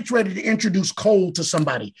Cole gets ready to introduce Cole to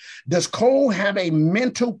somebody, does Cole have a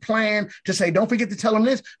mental plan to say, don't forget to tell him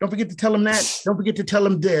this, don't forget to tell him that, don't forget to tell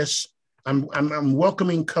him this? I'm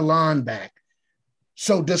welcoming Kalan back.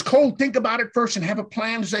 So does Cole think about it first and have a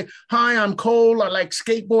plan to say, hi, I'm Cole. I like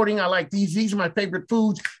skateboarding. I like these. These are my favorite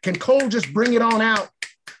foods. Can Cole just bring it on out?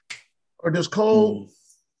 Or does Cole,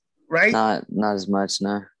 right? Not as much,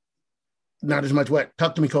 no. Not as much what?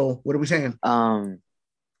 Talk to me, Cole. What are we saying?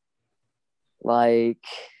 Like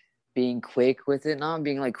being quick with it, not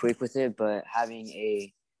being like quick with it, but having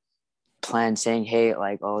a plan saying, hey,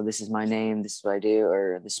 like, oh, this is my name, this is what I do,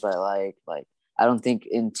 or this is what I like. Like, I don't think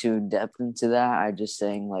into depth into that. I just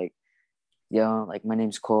saying like, like my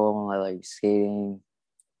name's Cole, I like skating.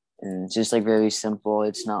 And it's just like very simple.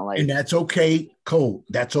 It's not like, and that's okay, Cole.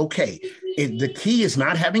 That's okay. The key is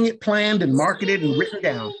not having it planned and marketed and written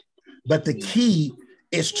down, but the key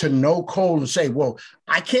is to know Cole and say, well,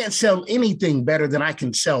 I can't sell anything better than I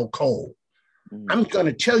can sell Cole. I'm going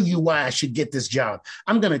to tell you why I should get this job.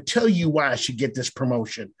 I'm going to tell you why I should get this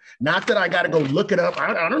promotion. Not that I got to go look it up.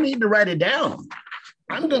 I don't need to write it down.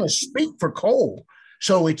 I'm going to speak for Cole.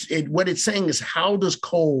 So what it's saying is, how does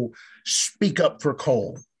Cole speak up for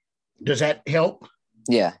Cole? Does that help?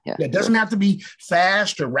 Yeah. It doesn't have to be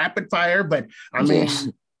fast or rapid fire, but I mean,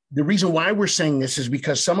 the reason why we're saying this is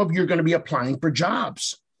because some of you are going to be applying for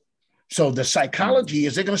jobs. So the psychology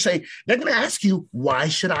is they're going to ask you, why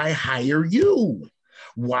should I hire you?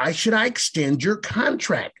 Why should I extend your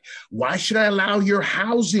contract? Why should I allow your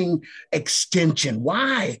housing extension?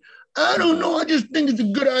 Why? I don't know. I just think it's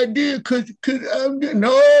a good idea because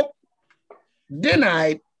no,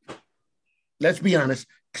 denied. Let's be honest.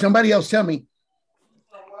 Somebody else tell me.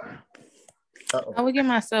 I would give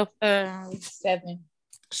myself 7.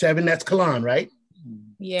 7, that's Kalan, right?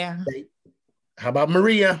 Yeah. Okay. How about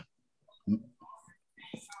Maria?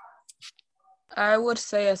 I would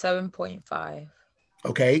say a 7.5.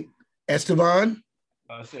 Okay. Esteban?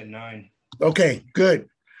 I said 9. Okay, good.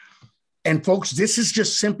 And folks, this is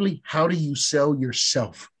just simply how do you sell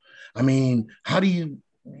yourself? I mean, how do you,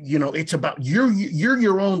 it's about you're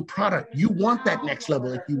your own product. You want that next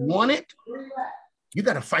level. If you want it, you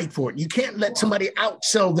got to fight for it. You can't let somebody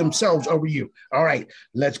outsell themselves over you. All right,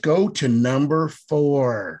 let's go to number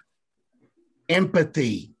 4.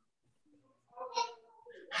 Empathy.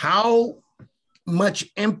 How much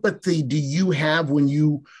empathy do you have when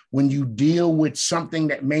you deal with something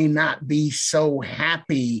that may not be so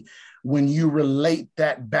happy, when you relate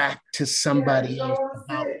that back to somebody else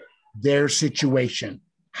about their situation?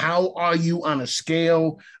 How are you on a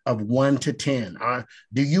scale of 1 to 10?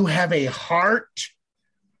 Do you have a heart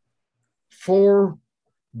for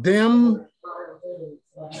them,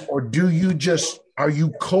 or are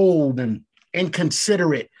you cold and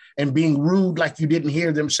inconsiderate and being rude like you didn't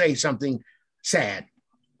hear them say something sad?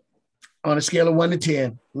 On a scale of 1 to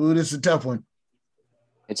 10. Ooh, this is a tough one.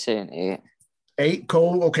 I'd say an 8. 8,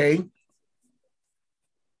 Cole, okay.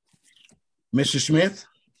 Mr. Smith?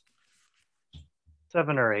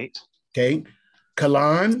 7 or 8. Okay.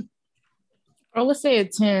 Kalan? I would say a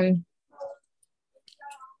 10.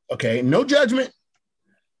 Okay, no judgment.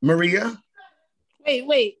 Maria?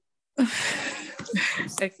 Wait.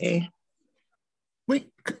 Okay.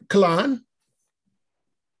 Wait, Kalan?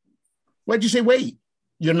 Why'd you say wait?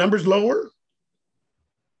 Your number's lower?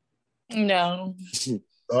 No.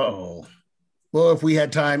 Uh-oh. Well, if we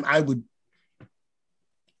had time, I would.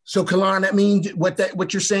 So, Kalan, that means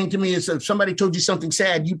what you're saying to me is if somebody told you something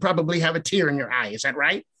sad, you probably have a tear in your eye. Is that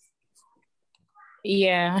right?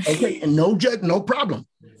 Yeah. Okay, and no problem.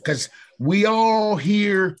 Because we all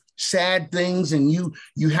hear sad things, and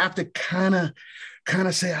you have to kind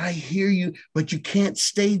of say, I hear you, but you can't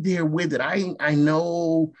stay there with it. I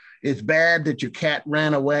know it's bad that your cat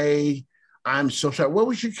ran away. I'm so sorry. What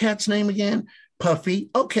was your cat's name again? Puffy.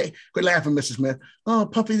 Okay, quit laughing, Mrs. Smith. Oh,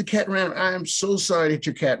 Puffy the cat ran. I'm so sorry that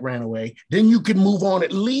your cat ran away. Then you can move on.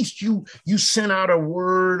 At least you sent out a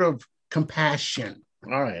word of compassion.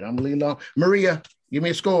 All right, I'm leaving along. Maria, give me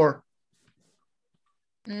a score.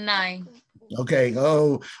 9. Okay.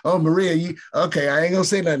 Oh, Maria. Okay. I ain't gonna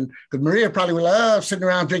say nothing because Maria probably would love sitting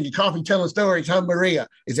around drinking coffee, telling stories. Huh, Maria?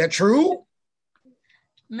 Is that true?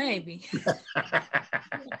 Maybe.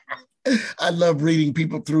 I love reading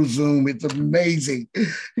people through Zoom. It's amazing.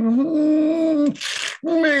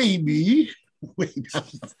 Maybe. Wait.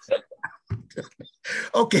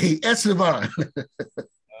 Okay, Esteban.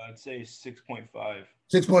 I'd say 6.5.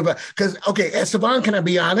 6.5. Because Esteban, can I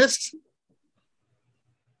be honest?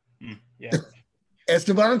 Yeah.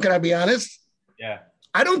 Esteban, can I be honest? Yeah.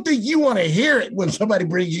 I don't think you want to hear it when somebody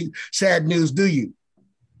brings you sad news, do you?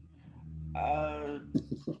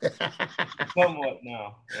 Somewhat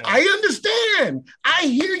now. Yeah. I understand. I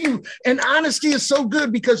hear you. And honesty is so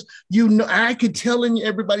good because I could tell in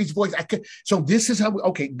everybody's voice. So this is how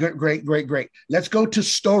okay, great. Let's go to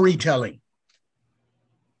storytelling.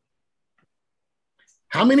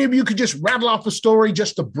 How many of you could just rattle off a story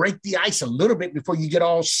just to break the ice a little bit before you get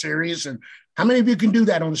all serious? And how many of you can do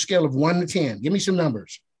that on a scale of 1 to 10? Give me some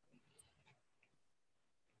numbers.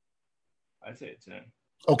 I'd say it's 10.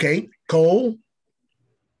 Okay, Cole.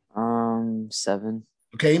 7.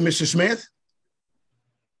 Okay, Mr. Smith.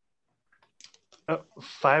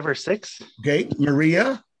 5 or 6. Okay,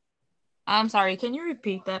 Maria. I'm sorry. Can you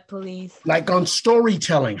repeat that, please? Like on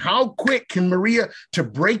storytelling, how quick can Maria to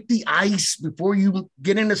break the ice before you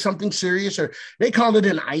get into something serious? Or they call it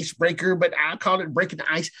an icebreaker, but I call it breaking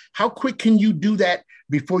the ice. How quick can you do that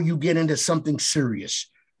before you get into something serious?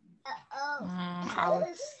 I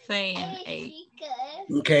would say an 8.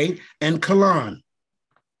 Okay, and Kalan.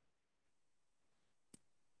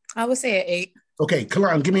 I would say an 8. Okay,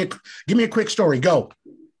 Kalan, give me a quick story. Go.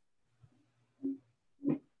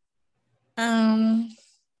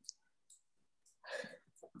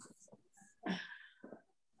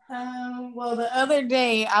 Well, the other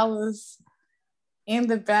day I was in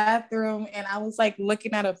the bathroom and I was like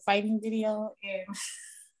looking at a fighting video and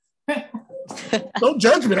no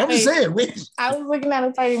judgment. I'm just saying. I was looking at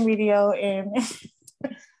a fighting video and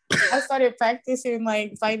I started practicing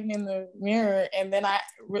like fighting in the mirror, and then I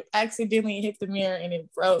accidentally hit the mirror and it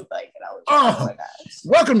broke. Like, and I was like, oh my gosh.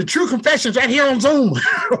 Welcome to True Confessions right here on Zoom.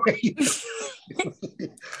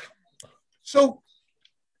 So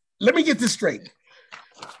let me get this straight.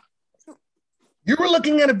 You were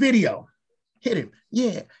looking at a video. Hit him.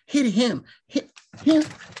 Yeah. Hit him. Hit him.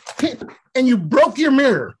 Hit. And you broke your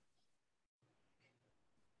mirror.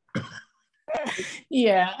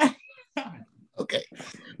 Yeah. Okay.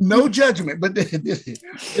 No judgment, but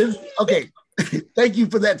okay. Thank you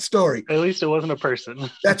for that story. At least it wasn't a person.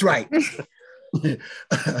 That's right.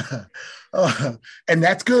 And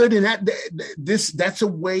that's good. And that's a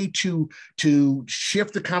way to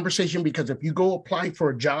shift the conversation, because if you go apply for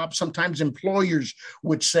a job, sometimes employers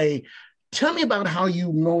would say, tell me about how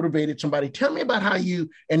you motivated somebody. Tell me about how you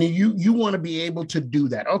want to be able to do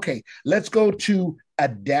that. Okay, let's go to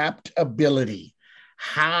adaptability.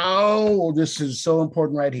 How, this is so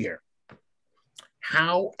important right here.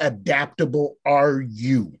 How adaptable are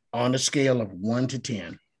you on a scale of 1 to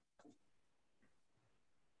 10?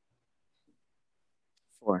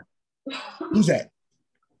 4. Who's that?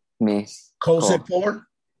 Me. Cole said 4?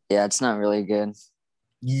 Yeah, it's not really good.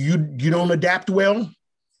 You don't adapt well?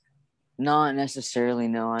 Not necessarily,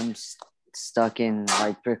 no. I'm stuck in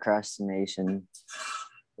like procrastination.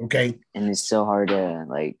 Okay. And it's so hard to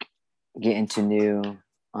like get into new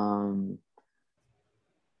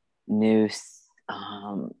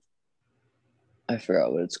I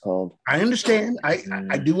forgot what it's called. I understand.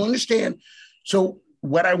 I do understand. So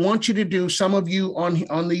what I want you to do, some of you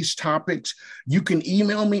on these topics, you can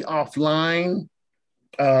email me offline,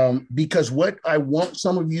 because what I want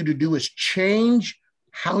some of you to do is change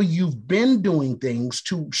how you've been doing things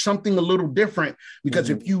to something a little different. Because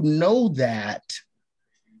if you know that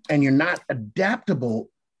and you're not adaptable,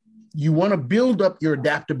 you want to build up your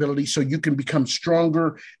adaptability so you can become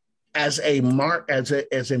stronger as a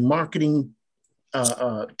marketing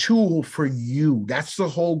tool for you. That's the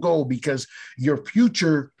whole goal, because your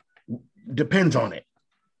future depends on it.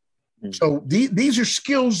 So these are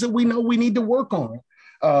skills that we know we need to work on.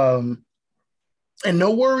 And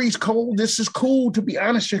no worries, Cole, this is cool. To be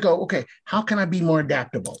honest, you go, okay, how can I be more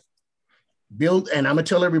adaptable? And I'm going to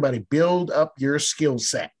tell everybody, build up your skill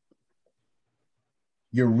set.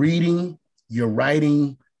 Your reading, your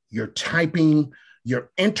writing, your typing,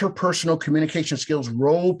 your interpersonal communication skills,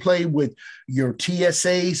 role play with your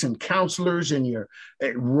TSAs and counselors, and your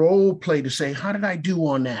role play to say, how did I do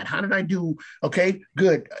on that? How did I do? Okay,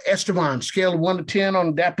 good. Esteban, scale of 1 to 10 on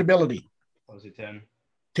adaptability. I'll say 10.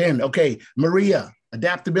 10. Okay. Maria,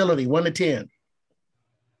 adaptability, 1 to 10.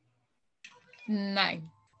 9.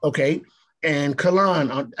 Okay. And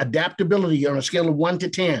Kalan, on adaptability on a scale of 1 to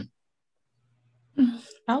 10.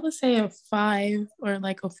 I would say a 5 or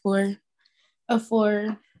like a 4. A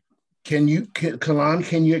 4. Kalan,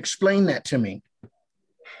 can you explain that to me?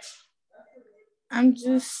 I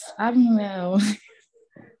don't know.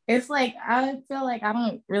 It's like, I feel like I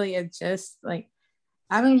don't really adjust. Like,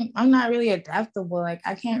 I'm not really adaptable. Like,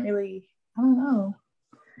 I can't really, I don't know.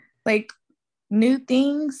 Like, new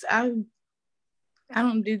things, I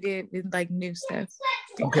don't do good with like new stuff.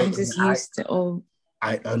 Okay. I'm just used to old.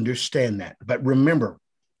 I understand that. But remember,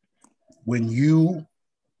 when you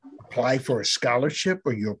apply for a scholarship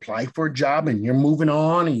or you apply for a job and you're moving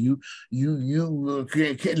on and you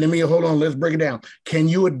let me hold on, let's break it down. Can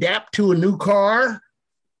you adapt to a new car?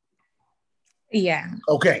 Yeah.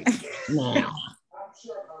 Okay. Now,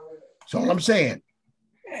 that's all I'm saying.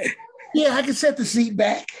 Yeah, I can set the seat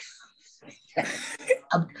back.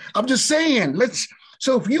 I'm just saying,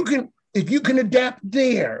 so if you can adapt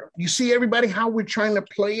there, you see everybody how we're trying to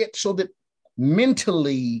play it so that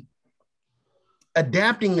mentally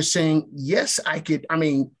adapting is saying, yes, I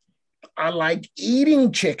like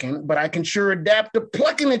eating chicken, but I can sure adapt to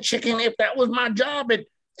plucking a chicken if that was my job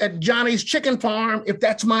at Johnny's Chicken Farm, if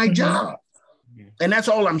that's my job. And that's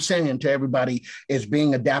all I'm saying to everybody, is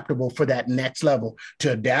being adaptable for that next level,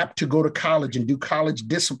 to adapt to go to college and do college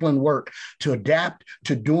discipline work, to adapt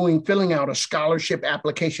to filling out a scholarship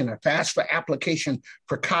application, a FAFSA application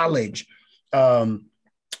for college,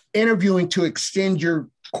 interviewing to extend your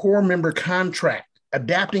core member contract,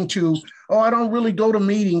 adapting to, I don't really go to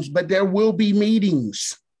meetings, but there will be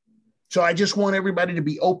meetings. So I just want everybody to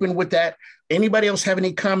be open with that. Anybody else have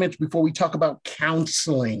any comments before we talk about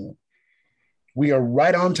counseling? We are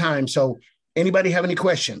right on time. So anybody have any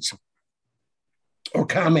questions or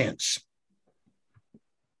comments?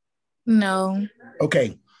 No.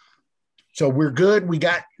 Okay. So we're good. We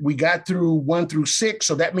got through 1 through 6.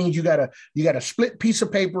 So that means you got a split piece of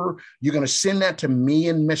paper. You're going to send that to me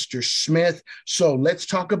and Mr. Smith. So let's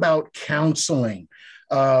talk about counseling.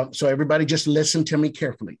 So everybody just listen to me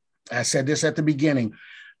carefully. I said this at the beginning.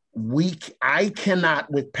 I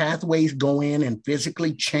cannot, with Pathways, go in and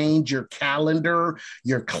physically change your calendar,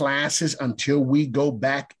 your classes, until we go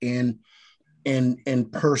back in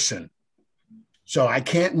person. So I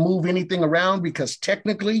can't move anything around, because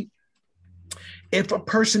technically, if a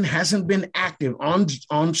person hasn't been active on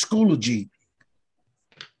Schoology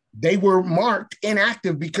They were marked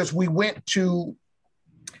inactive because we went to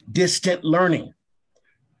distant learning.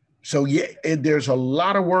 So yeah, there's a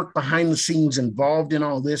lot of work behind the scenes involved in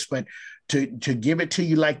all this, but to give it to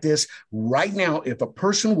you like this, right now, if a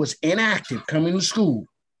person was inactive coming to school,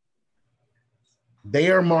 they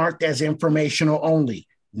are marked as informational only.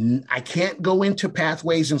 I can't go into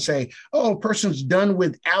pathways and say, oh, a person's done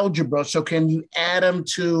with algebra, so can you add them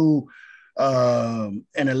to an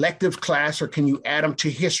elective class, or can you add them to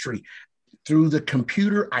history? Through the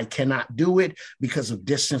computer, I cannot do it because of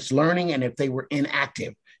distance learning, and if they were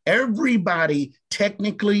inactive. Everybody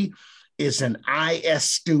technically is an IS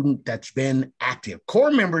student that's been active.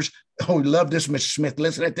 Core members, oh, we love this, Mr. Smith.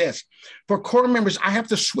 Listen at this. For core members, I have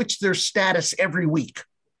to switch their status every week.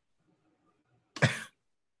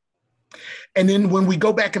 And then when we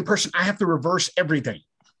go back in person, I have to reverse everything.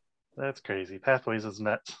 That's crazy. Pathways is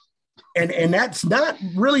nuts. And that's not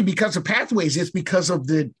really because of Pathways. It's because of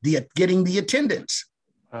the getting the attendance.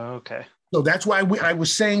 Okay. So that's why I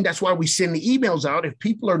was saying that's why we send the emails out. If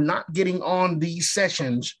people are not getting on these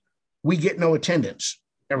sessions, we get no attendance,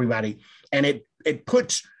 everybody. And it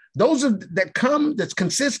puts those that come, that's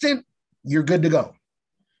consistent, you're good to go.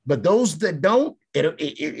 But those that don't,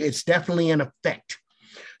 it's definitely an effect.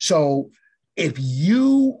 So if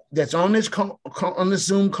you that's on this call, on this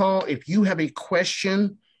Zoom call, if you have a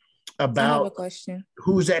question about, I have a question.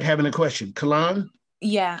 Who's that having a question? Kalan?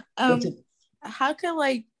 Yeah. How could,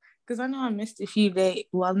 like, because I know I missed a few days.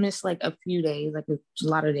 Well, I missed like a few days, like a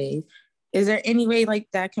lot of days. Is there any way like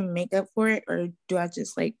that I can make up for it, or do I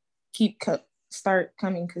just like start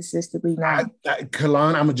coming consistently now?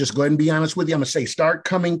 Kalan, I'm gonna just go ahead and be honest with you. I'm gonna say start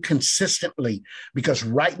coming consistently, because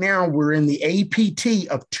right now we're in the APT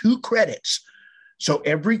of 2 credits. So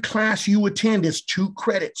every class you attend is 2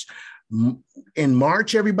 credits. In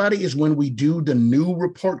March, everybody, is when we do the new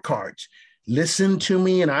report cards. Listen to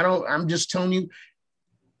me, and I'm just telling you,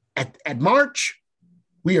 at March,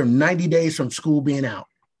 we are 90 days from school being out.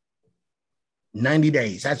 90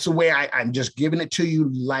 days. That's the way I'm just giving it to you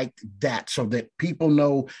like that, so that people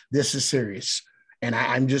know this is serious. And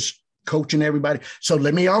I'm just coaching everybody. So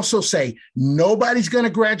let me also say, nobody's going to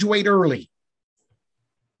graduate early.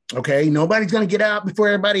 Okay. Nobody's going to get out before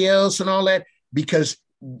everybody else and all that, because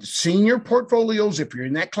senior portfolios, if you're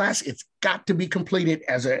in that class, it's got to be completed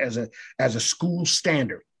as a school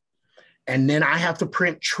standard. And then I have to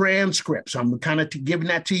print transcripts. I'm kind of giving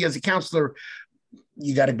that to you as a counselor.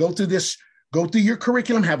 You got to go through this, go through your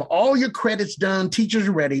curriculum, have all your credits done, teachers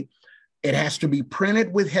are ready. It has to be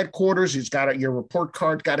printed with headquarters. Your report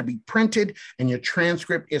card got to be printed, and your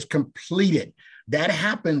transcript is completed. That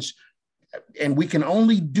happens, and we can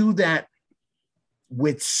only do that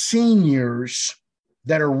with seniors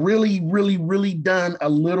that are really, really, really done a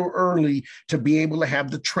little early to be able to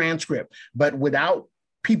have the transcript. But without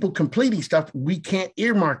people completing stuff, we can't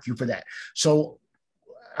earmark you for that. So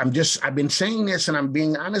I've been saying this, and I'm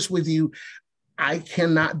being honest with you. I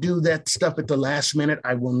cannot do that stuff at the last minute.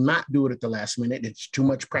 I will not do it at the last minute. It's too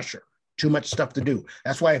much pressure, too much stuff to do.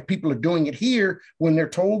 That's why if people are doing it here, when they're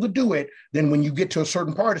told to do it, then when you get to a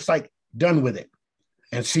certain part, it's like, done with it.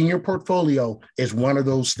 And senior portfolio is one of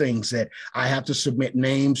those things that I have to submit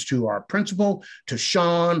names to our principal, to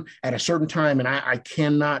Sean at a certain time, and I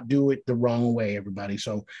cannot do it the wrong way, everybody.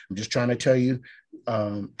 So I'm just trying to tell you.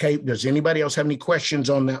 Okay, does anybody else have any questions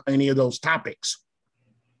on any of those topics?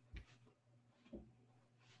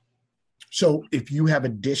 So if you have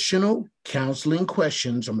additional counseling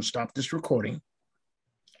questions, I'm going to stop this recording.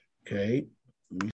 Okay.